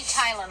 only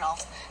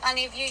Tylenol. And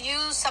if you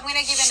use, I'm going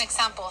to give an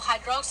example,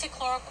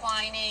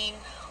 hydroxychloroquine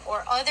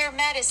or other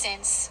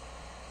medicines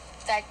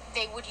that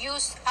they would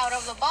use out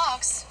of the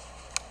box,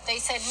 they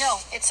said, no,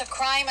 it's a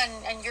crime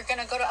and you're going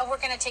to we're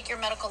going to take your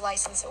medical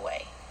license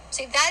away.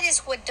 See, that is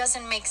what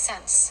doesn't make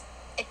sense.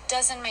 It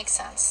doesn't make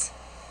sense.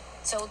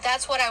 So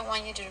that's what I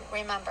want you to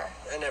remember.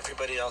 And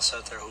everybody else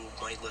out there who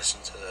might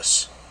listen to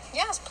this.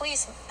 Yes,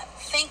 please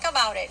think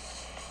about it.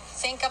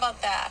 Think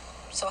about that.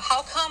 So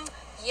how come,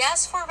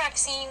 yes, for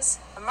vaccines,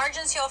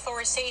 emergency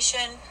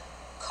authorization,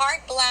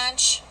 carte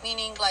blanche,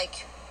 meaning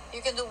like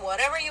you can do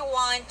whatever you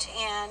want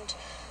and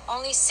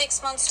only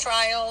 6 months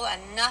trial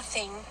and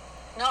nothing,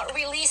 not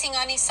releasing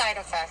any side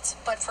effects.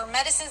 But for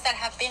medicines that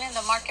have been in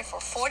the market for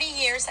 40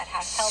 years, that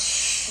have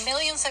helped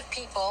millions of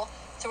people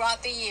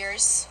throughout the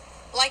years,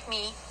 like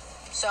me.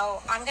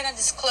 So I'm going to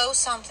disclose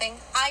something.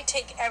 I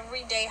take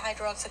everyday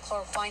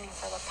hydroxychloroquine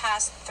for the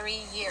past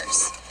 3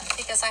 years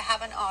because I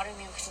have an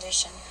autoimmune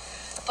condition.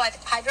 But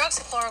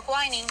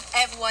hydroxychloroquine,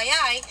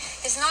 FYI,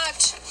 is not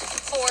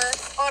for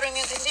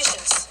autoimmune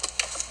conditions.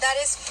 That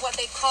is what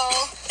they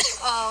call,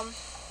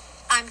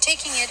 I'm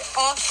taking it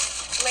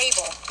off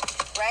label,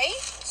 right?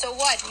 So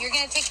what? You're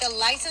going to take the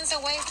license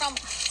away from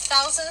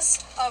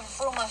thousands of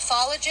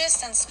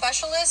rheumatologists and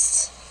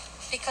specialists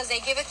because they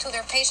give it to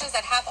their patients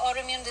that have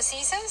autoimmune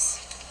diseases?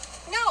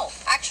 No,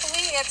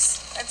 actually,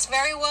 it's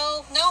very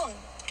well known.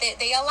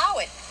 They allow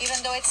it,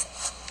 even though it's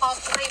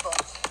off label.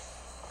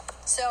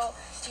 So,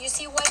 do you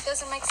see why it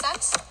doesn't make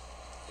sense?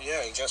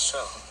 Yeah, I guess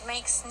so.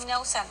 Makes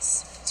no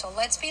sense. So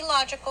let's be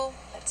logical,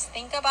 let's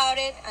think about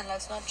it, and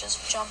let's not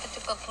just jump into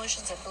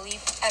conclusions and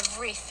believe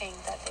everything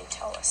that they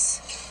tell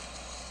us.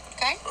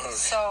 Okay?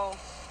 So,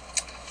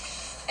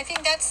 I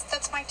think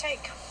that's my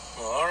take.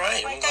 Well, all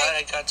right. I'm glad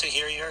I got to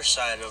hear your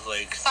side of,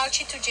 like,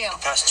 Fauci to jail.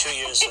 The past 2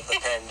 years of the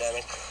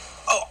pandemic.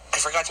 Oh, I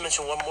forgot to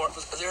mention one more.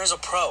 There is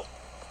another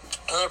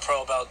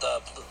pro about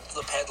the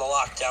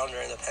lockdown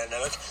during the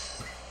pandemic.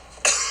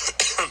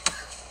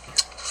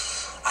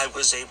 I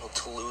was able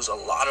to lose a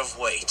lot of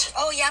weight.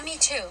 Oh, yeah, me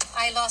too.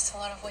 I lost a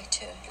lot of weight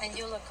too. And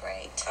you look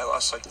great. I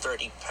lost like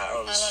 30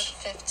 pounds. I lost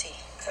 50.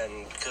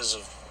 And because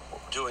of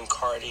doing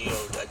cardio,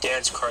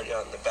 dance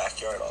cardio in the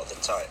backyard all the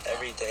time,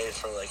 every day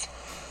for like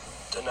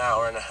an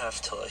hour and a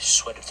half till I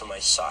sweated to my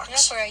socks.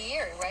 Yeah, for a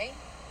year, right?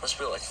 Must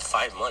be like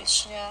 5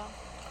 months. Yeah,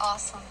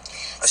 awesome.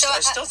 I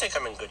still think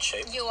I'm in good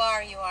shape. You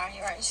are. You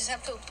just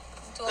have to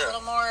do a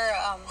little more.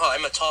 Well,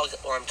 I'm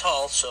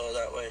tall, so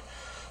that way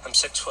I'm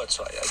 6 foot,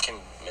 so I can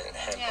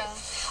handle.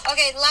 Yeah.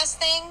 Okay, last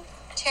thing,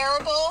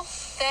 terrible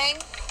thing.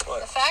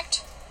 What?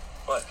 Effect?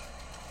 What?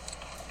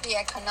 The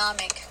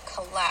economic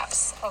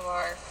collapse of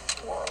our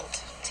world.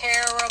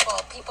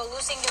 Terrible. People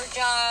losing their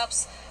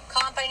jobs,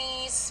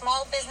 companies,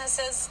 small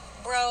businesses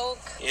broke.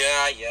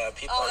 Yeah.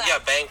 People,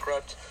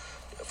 bankrupt,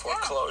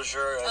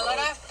 foreclosure. Yeah. A lot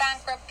of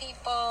bankrupt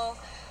people.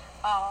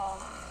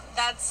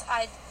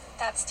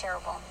 That's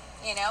terrible.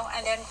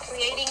 And then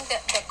creating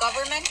the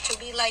government to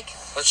be like.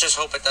 Let's just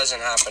hope it doesn't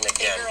happen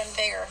again. Bigger and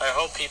bigger. I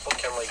hope people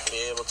can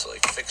be able to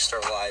fix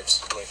their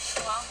lives.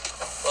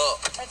 Well,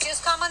 let's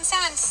use common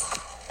sense.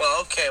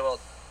 Well, okay. Well,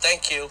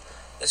 thank you.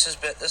 This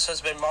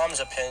has been Mom's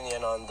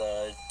opinion on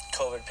the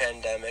COVID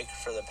pandemic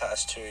for the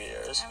past 2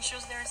 years. I'm sure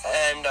there's.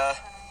 And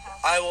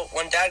I will.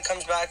 When Dad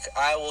comes back,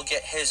 I will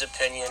get his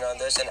opinion on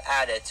this and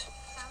add it.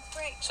 Sounds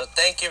great. So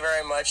thank you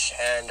very much,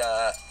 and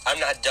I'm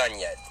not done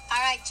yet. All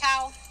right,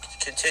 ciao.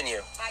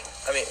 Continue. Bye.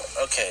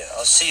 Okay.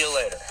 I'll see you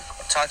later.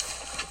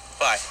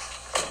 Bye.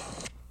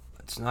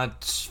 It's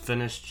not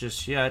finished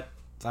just yet.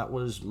 That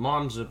was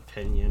Mom's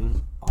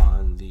opinion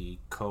on the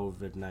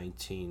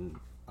COVID-19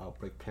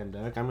 outbreak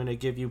pandemic. I'm going to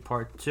give you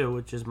part 2,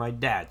 which is my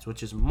dad's,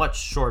 which is much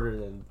shorter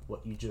than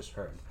what you just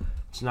heard.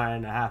 It's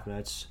 9.5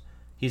 minutes.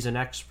 He's an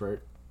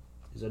expert.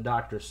 He's a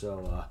doctor,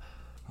 so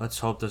let's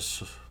hope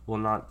this will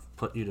not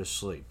put you to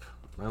sleep.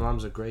 My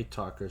mom's a great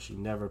talker. She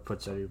never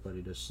puts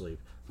anybody to sleep.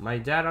 My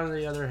dad, on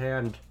the other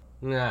hand,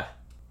 well,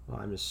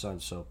 I'm his son,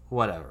 so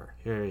whatever.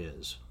 Here he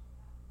is.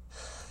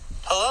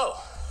 Hello.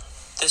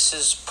 This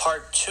is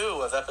part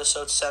 2 of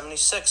episode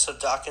 76 of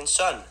Doc and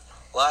Son.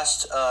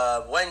 Last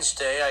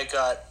Wednesday, I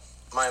got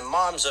my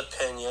mom's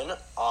opinion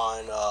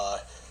on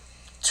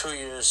 2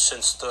 years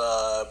since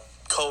the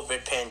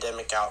COVID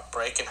pandemic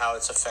outbreak and how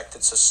it's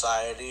affected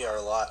society,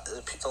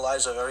 the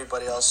lives of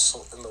everybody else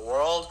in the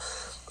world,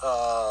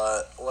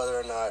 whether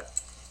or not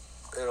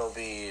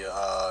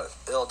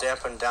it'll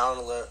dampen down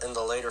in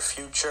the later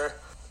future,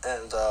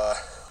 and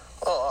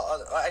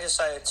I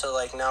decided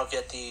to now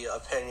get the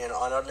opinion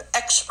on an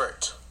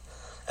expert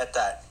at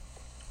that,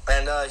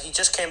 and he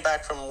just came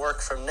back from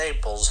work from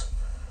Naples.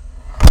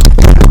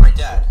 My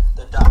dad,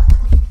 the doc.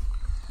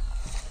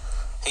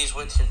 He's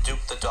with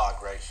Duke the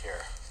dog right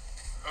here.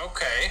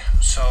 Okay,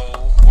 so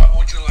what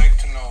would you like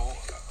to know?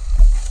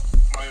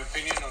 My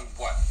opinion on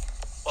what?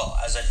 Well,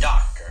 as a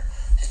doctor,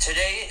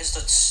 today is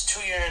the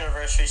 2-year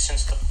anniversary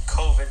since the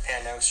COVID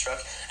pandemic struck,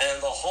 and then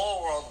the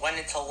whole world went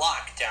into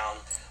lockdown,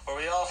 where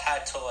we all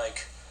had to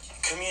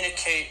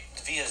communicate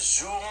via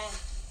Zoom.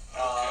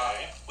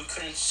 Okay. We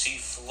couldn't see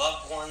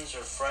loved ones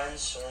or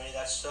friends or any of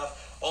that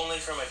stuff, only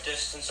from a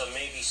distance of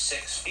maybe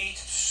 6 feet.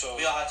 So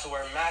we all had to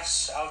wear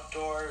masks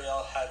outdoor. We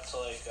all had to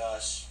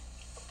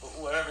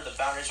whatever the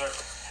boundaries were,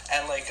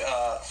 and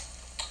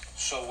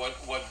So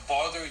what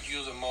bothered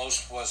you the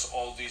most was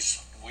all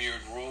these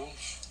weird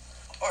rules?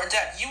 Or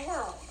Dad, you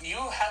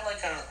had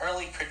an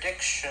early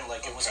prediction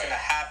it was gonna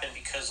happen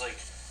because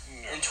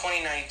in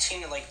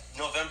 2019,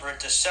 November and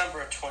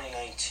December of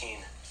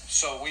 2019.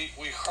 So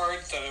we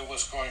heard that it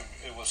was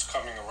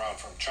coming around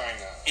from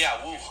China.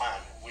 Yeah, Wuhan.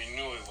 We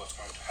knew it was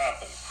going to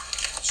happen.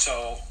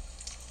 So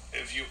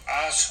if you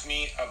ask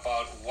me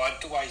about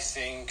what do I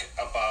think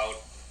about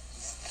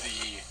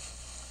the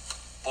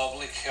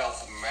public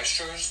health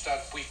measures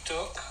that we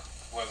took,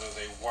 whether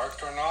they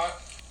worked or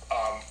not,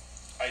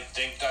 I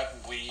think that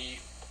we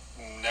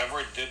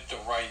never did the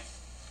right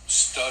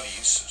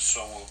studies,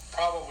 so we're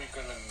probably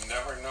going to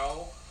never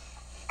know.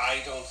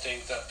 I don't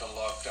think that the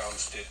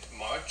lockdowns did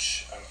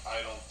much, and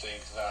I don't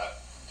think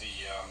that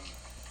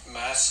the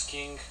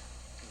masking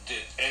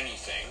did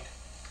anything.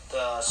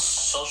 The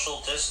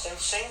social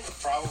distancing?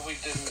 Probably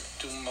didn't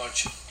do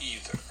much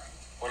either.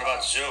 What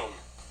about Zoom?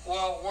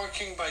 Well,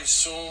 working by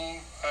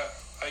Zoom,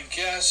 I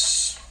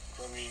guess,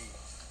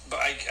 but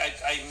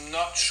I'm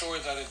not sure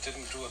that it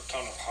didn't do a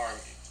ton of harm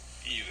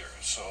either.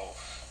 So,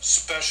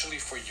 especially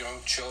for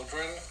young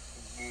children,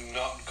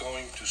 not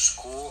going to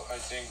school, I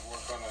think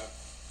we're going to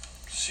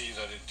see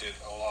that it did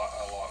a lot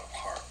of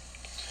harm.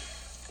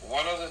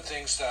 One of the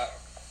things that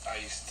I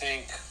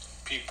think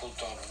people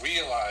don't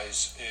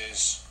realize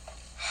is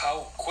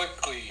how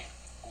quickly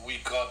we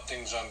got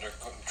things under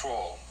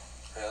control.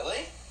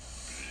 Really?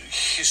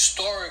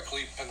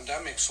 Historically,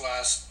 pandemics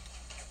last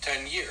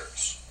 10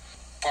 years.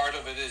 Part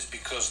of it is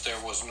because there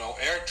was no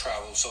air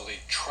travel, so they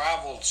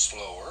traveled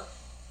slower.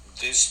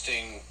 This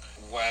thing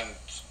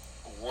went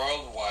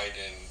worldwide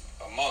in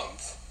a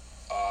month,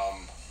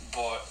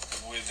 but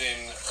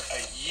within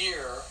a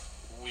year,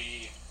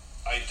 we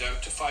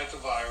identified the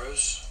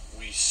virus,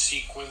 we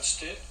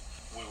sequenced it,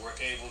 we were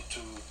able to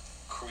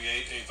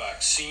create a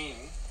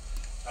vaccine,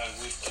 and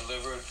we've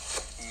delivered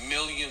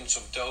millions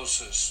of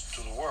doses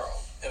to the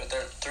world. Yeah, but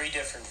there are three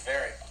different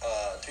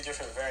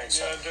variants.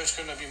 Yeah, there's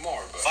going to be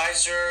more. But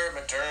Pfizer,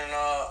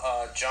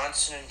 Moderna,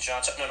 Johnson &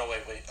 Johnson. No,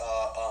 wait.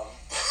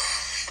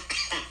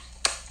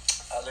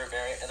 Other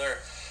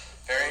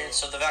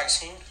variants of the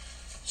vaccine?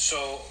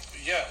 So,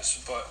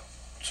 yes,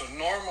 so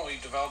normally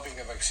developing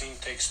a vaccine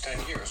takes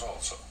 10 years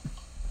also.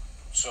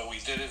 So we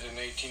did it in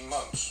 18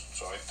 months.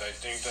 So I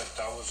think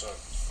that was a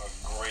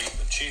great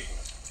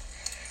achievement.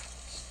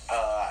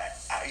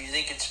 You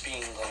think it's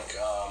being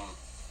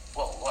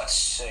well, let's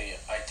say,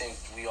 I think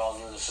we all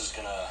knew this was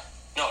gonna,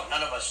 no,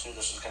 none of us knew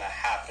this was gonna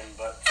happen,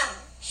 but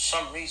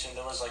some reason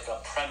there was a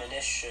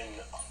premonition,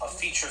 a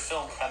feature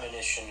film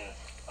premonition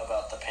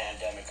about the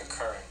pandemic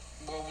occurring.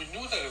 Well, we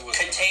knew that it was...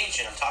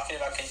 Contagion, I'm talking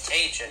about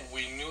Contagion.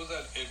 We knew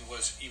that it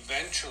was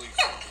eventually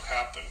going to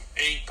happen,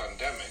 a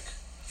pandemic.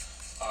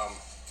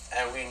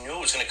 And we knew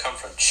it was going to come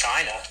from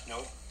China.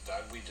 No,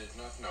 that we did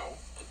not know.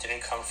 It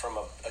didn't come from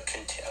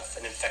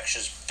an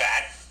infectious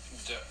bat.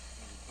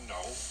 No,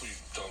 we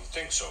don't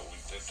think so.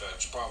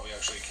 That's probably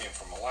actually came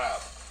from a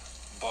lab.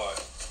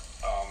 But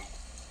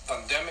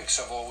pandemics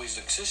have always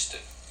existed.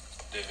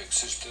 They've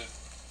existed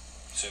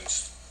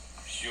since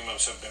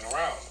humans have been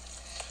around.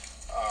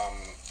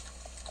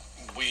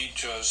 We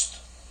just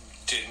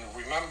didn't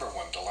remember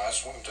one. The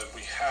last one that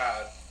we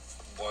had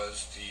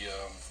was the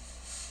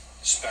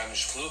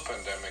Spanish flu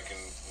pandemic in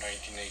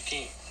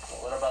 1918.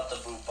 What about the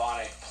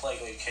bubonic plague,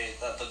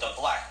 the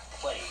Black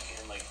Plague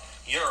in like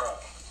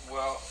Europe?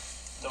 Well,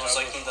 that was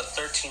like in the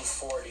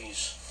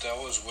 1340s. That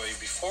was way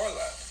before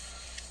that.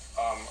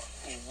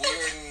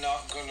 We're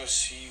not going to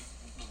see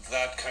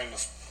that kind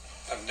of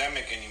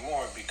pandemic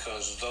anymore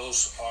because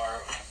those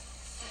are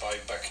by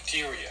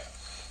bacteria,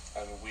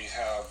 and we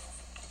have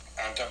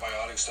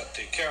antibiotics that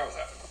take care of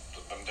that.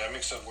 The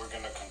pandemics that we're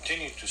going to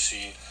continue to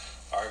see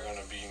are going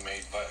to be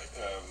made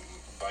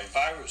by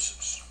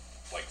viruses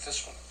like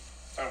this one,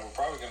 and we're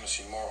probably going to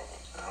see more of them.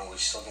 Are we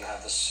still going to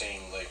have the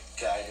same like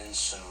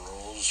guidance and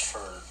rules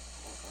for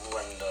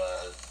when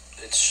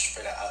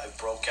it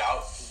broke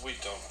out? We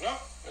don't know.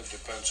 It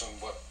depends on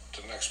what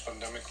the next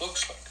pandemic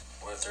looks like.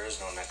 What if there is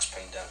no next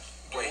pandemic?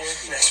 Wait,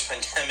 next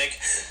pandemic,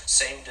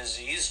 same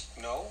disease?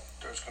 No,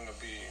 there's going to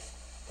be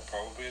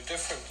probably a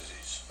different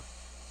disease.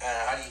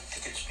 How do you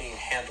think it's being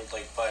handled,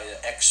 like by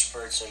the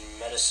experts in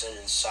medicine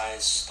and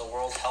science, the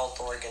World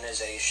Health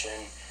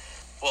Organization?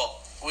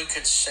 Well, we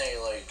could say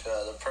like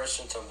the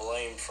person to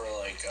blame for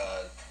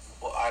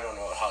I don't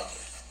know how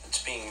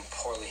it's being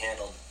poorly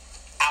handled.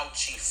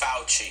 Ouchie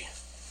Fauci.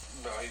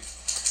 I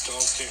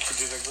don't think he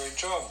did a great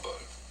job, but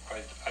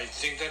I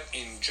think that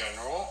in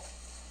general,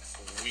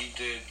 we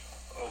did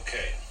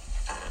okay.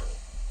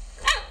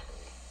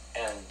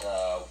 And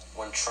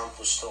when Trump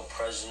was still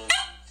president,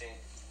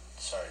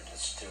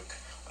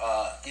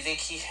 do you think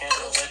he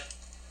handled it?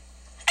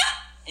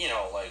 You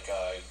know, like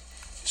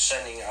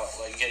sending out,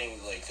 like getting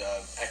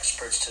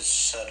experts to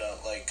set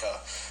up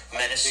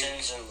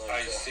medicines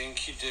I think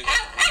he did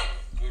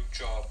a good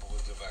job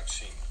with the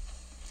vaccine.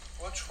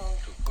 What's wrong,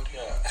 dude? What do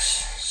you want?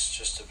 It's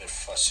just a bit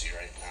fussy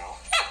right now.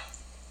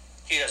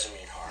 He doesn't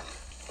mean harm.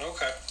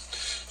 Okay.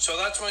 So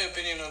that's my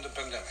opinion on the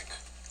pandemic.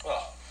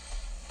 Well,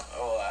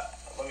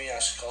 let me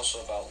ask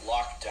also about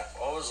lockdown.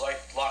 What was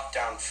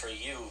lockdown for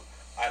you?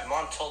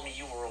 Mom told me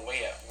you were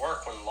away at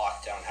work when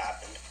lockdown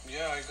happened.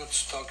 Yeah, I got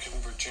stuck in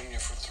Virginia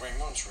for 3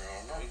 months,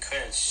 remember? We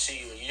couldn't see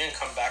you. You didn't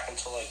come back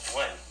until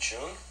when?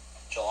 June?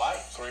 July?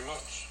 3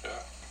 months,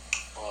 yeah.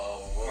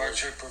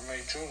 March, April,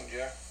 May, June,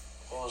 yeah.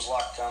 What was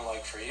lockdown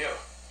like for you?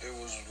 It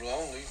was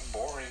lonely,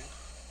 boring.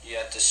 You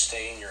had to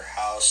stay in your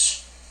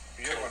house.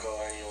 Yeah, couldn't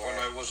go anywhere. When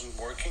I wasn't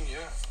working,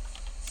 yeah.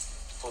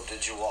 Well,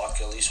 did you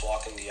at least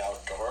walk in the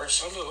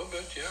outdoors? A little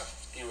bit, yeah.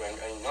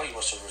 I know you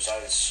must have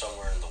resided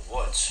somewhere in the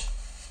woods.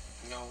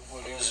 No,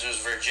 what it was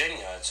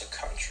Virginia. It's a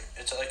country.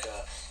 It's like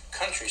a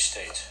country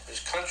state. There's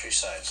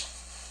countrysides.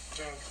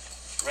 Yeah.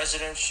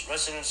 Residents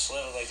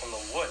live like in the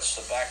woods,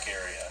 the back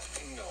area.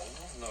 No,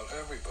 not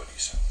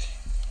everybody's empty.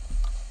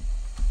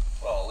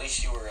 Well, at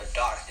least you were a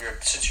doctor.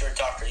 Since you're a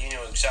doctor, you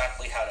knew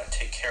exactly how to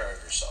take care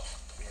of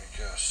yourself. I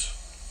guess.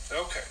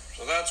 Okay,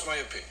 so that's my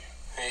opinion.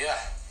 Yeah.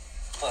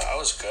 Well, that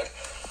was good.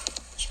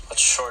 It's much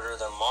shorter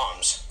than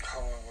Mom's. How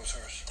long was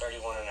hers?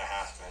 31 and a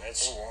half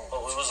minutes. Oh, wow.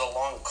 Well, it was a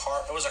long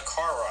car. It was a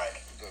car ride.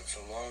 That's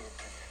a long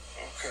opinion.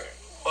 Okay.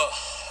 Well,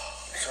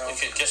 I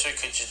guess we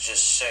could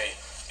just say,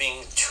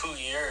 being 2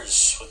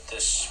 years with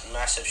this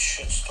massive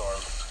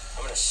shitstorm,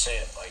 I'm going to say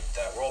it like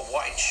that,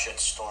 worldwide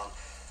shitstorm,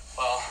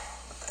 well,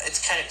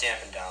 it's kind of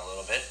dampened down a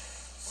little bit.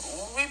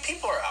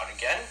 People are out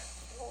again.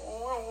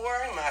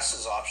 Wearing masks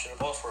is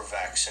optional if we're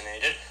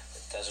vaccinated.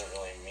 It doesn't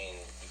really mean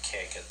we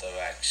can't get the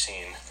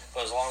vaccine.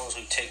 But as long as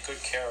we take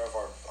good care of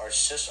our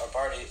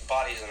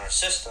bodies and our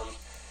system,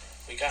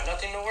 we got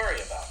nothing to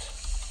worry about.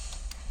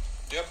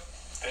 Yep.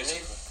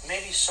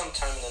 Maybe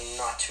sometime in the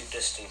not too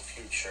distant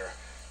future,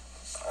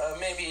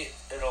 maybe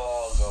it'll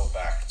all go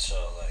back to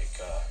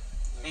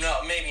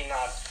no, maybe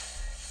not.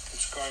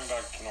 It's going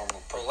back to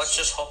normal. But let's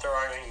just hope there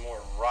aren't any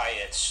more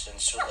riots and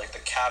so like the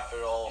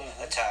Capitol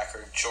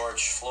attacker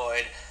George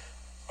Floyd,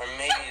 or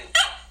maybe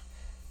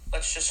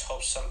let's just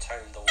hope sometime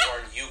the war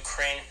in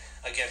Ukraine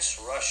against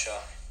Russia.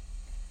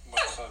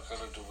 What's that got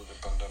to do with the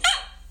pandemic?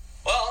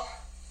 Well,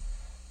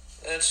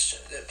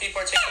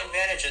 people are taking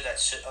advantage of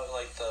that,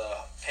 like the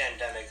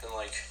pandemic and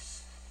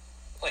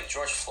like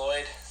George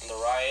Floyd and the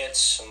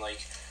riots and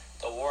like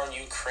the war in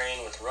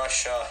Ukraine with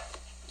Russia.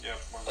 Yeah,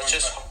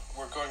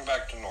 we're going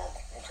back to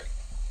normal. Okay.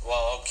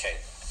 Well, okay.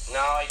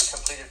 Now I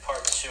completed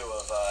part 2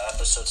 of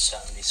episode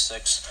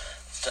 76,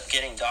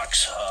 getting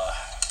Doc's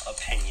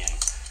opinion,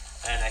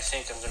 and I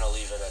think I'm going to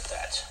leave it at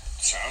that.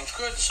 Sounds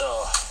good.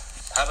 So,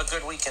 have a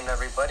good weekend,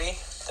 everybody.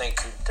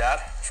 Thank you,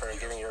 Dad, for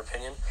giving your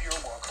opinion. You're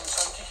welcome,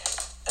 Santi.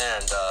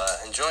 And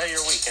enjoy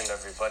your weekend,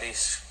 everybody.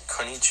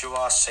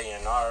 Konnichiwa,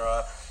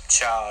 sayonara,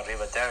 ciao,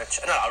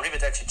 arrivederci. No,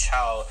 arrivederci,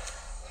 ciao,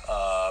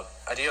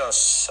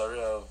 adios.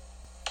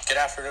 Good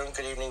afternoon,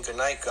 good evening, good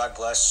night. God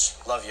bless.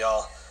 Love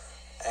y'all.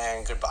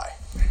 And goodbye.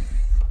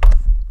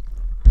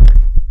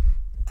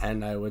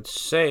 And I would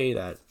say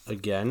that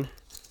again,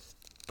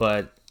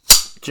 but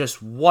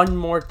just one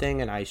more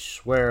thing, and I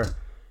swear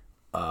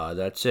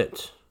that's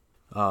it.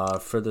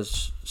 For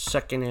this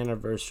second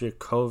anniversary of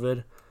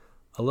COVID,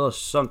 a little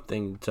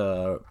something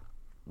to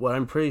what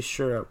I'm pretty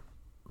sure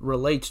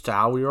relates to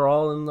how we were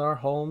all in our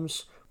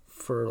homes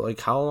for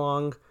like how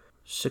long?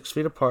 6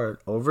 feet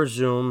apart over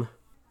Zoom,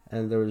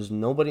 and there was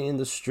nobody in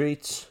the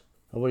streets,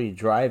 nobody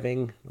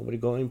driving, nobody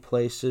going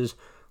places,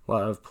 a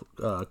lot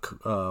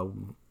of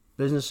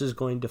businesses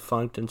going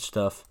defunct and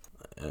stuff.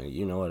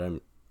 You know what?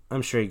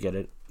 I'm sure you get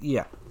it.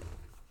 Yeah,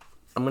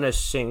 I'm gonna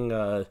sing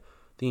the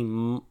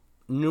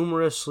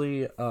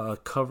numerously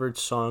covered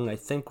song "I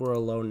Think We're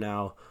Alone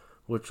Now,"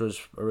 which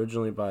was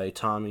originally by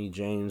Tommy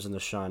James and the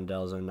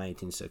Shondells in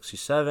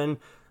 1967.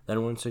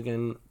 Then once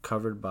again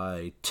covered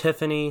by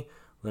Tiffany,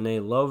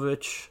 Lene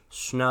Lovich,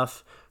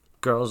 Snuff,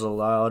 Girls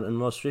Aloud, and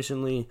most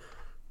recently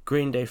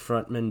Green Day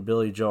frontman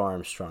Billy Joe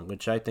Armstrong,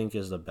 which I think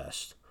is the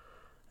best.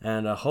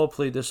 And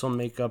hopefully this will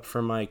make up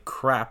for my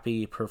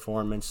crappy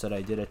performance that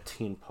I did at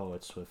Teen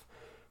Poets with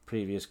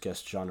previous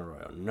guest John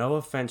Arroyo. No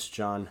offense,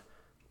 John.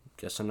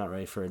 Guess I'm not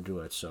ready for a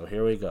duet, so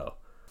here we go.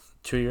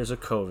 2 years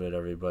of COVID,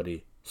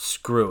 everybody.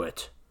 Screw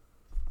it.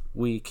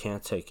 We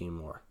can't take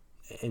anymore.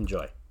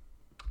 Enjoy.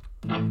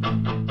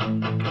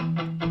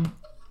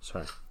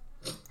 Sorry.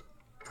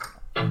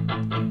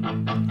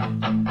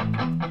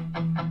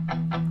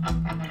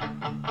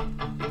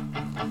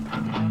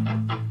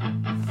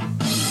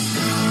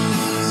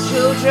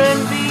 Children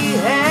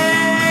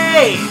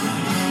behave.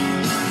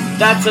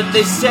 That's what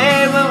they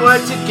say when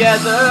we're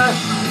together.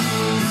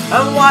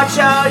 And watch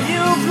how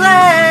you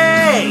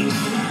play.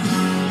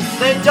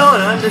 They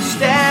don't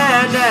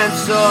understand, and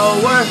so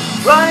we're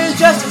running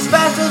just as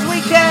fast as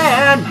we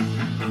can,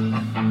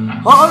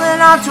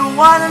 holding on to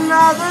one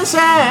another's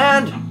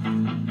hand,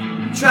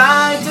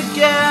 trying to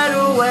get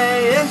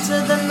away into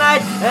the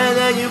night. And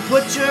then you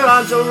put your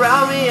arms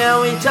around me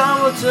and we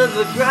tumble to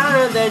the ground,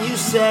 and then you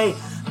say,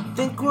 I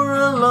think we're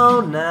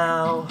alone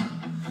now.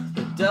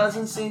 There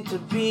doesn't seem to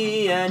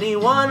be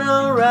anyone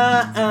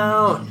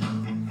around.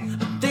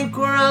 I think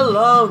we're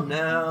alone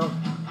now.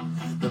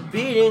 The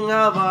beating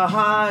of our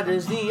heart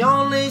is the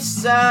only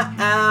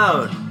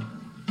sound.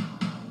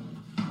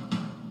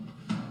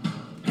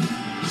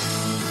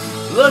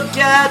 Look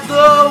at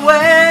the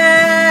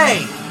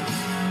way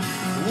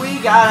we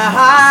gotta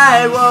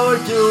hide what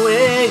we're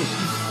doing.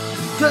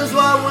 'Cause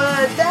what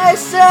would they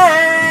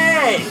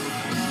say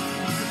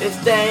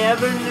if they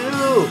ever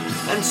knew?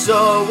 And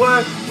so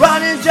we're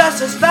running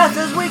just as fast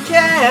as we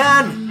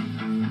can,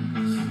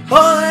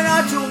 holding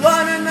on to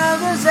one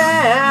another's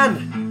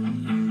hand,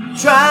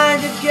 trying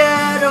to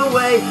get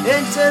away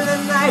into the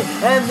night.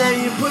 And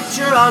then you put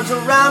your arms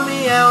around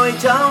me and we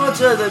tumble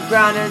to the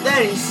ground. And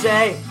then you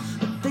say,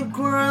 I think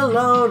we're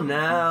alone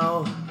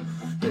now.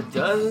 There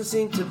doesn't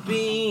seem to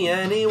be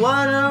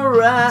anyone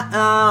around.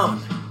 I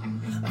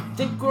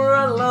think we're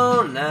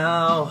alone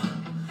now.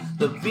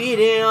 The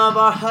beating of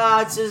our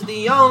hearts is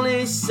the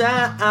only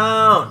sound.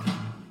 I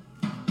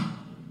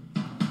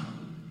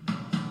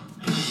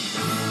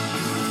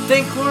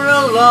think we're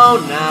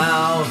alone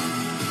now.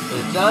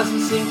 There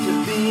doesn't seem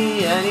to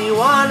be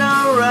anyone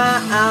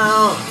around.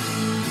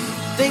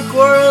 I think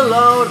we're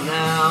alone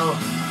now.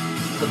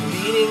 The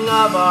beating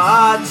of our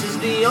hearts is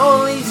the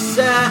only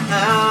sound.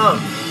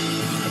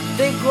 I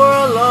think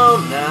we're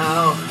alone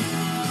now.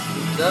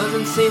 There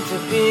doesn't seem to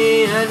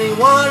be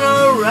anyone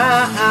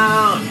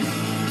around.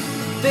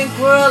 I think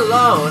we're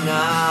alone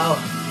now.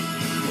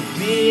 The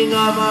beating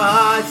of our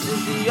hearts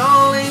is the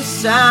only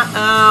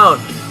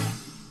sound.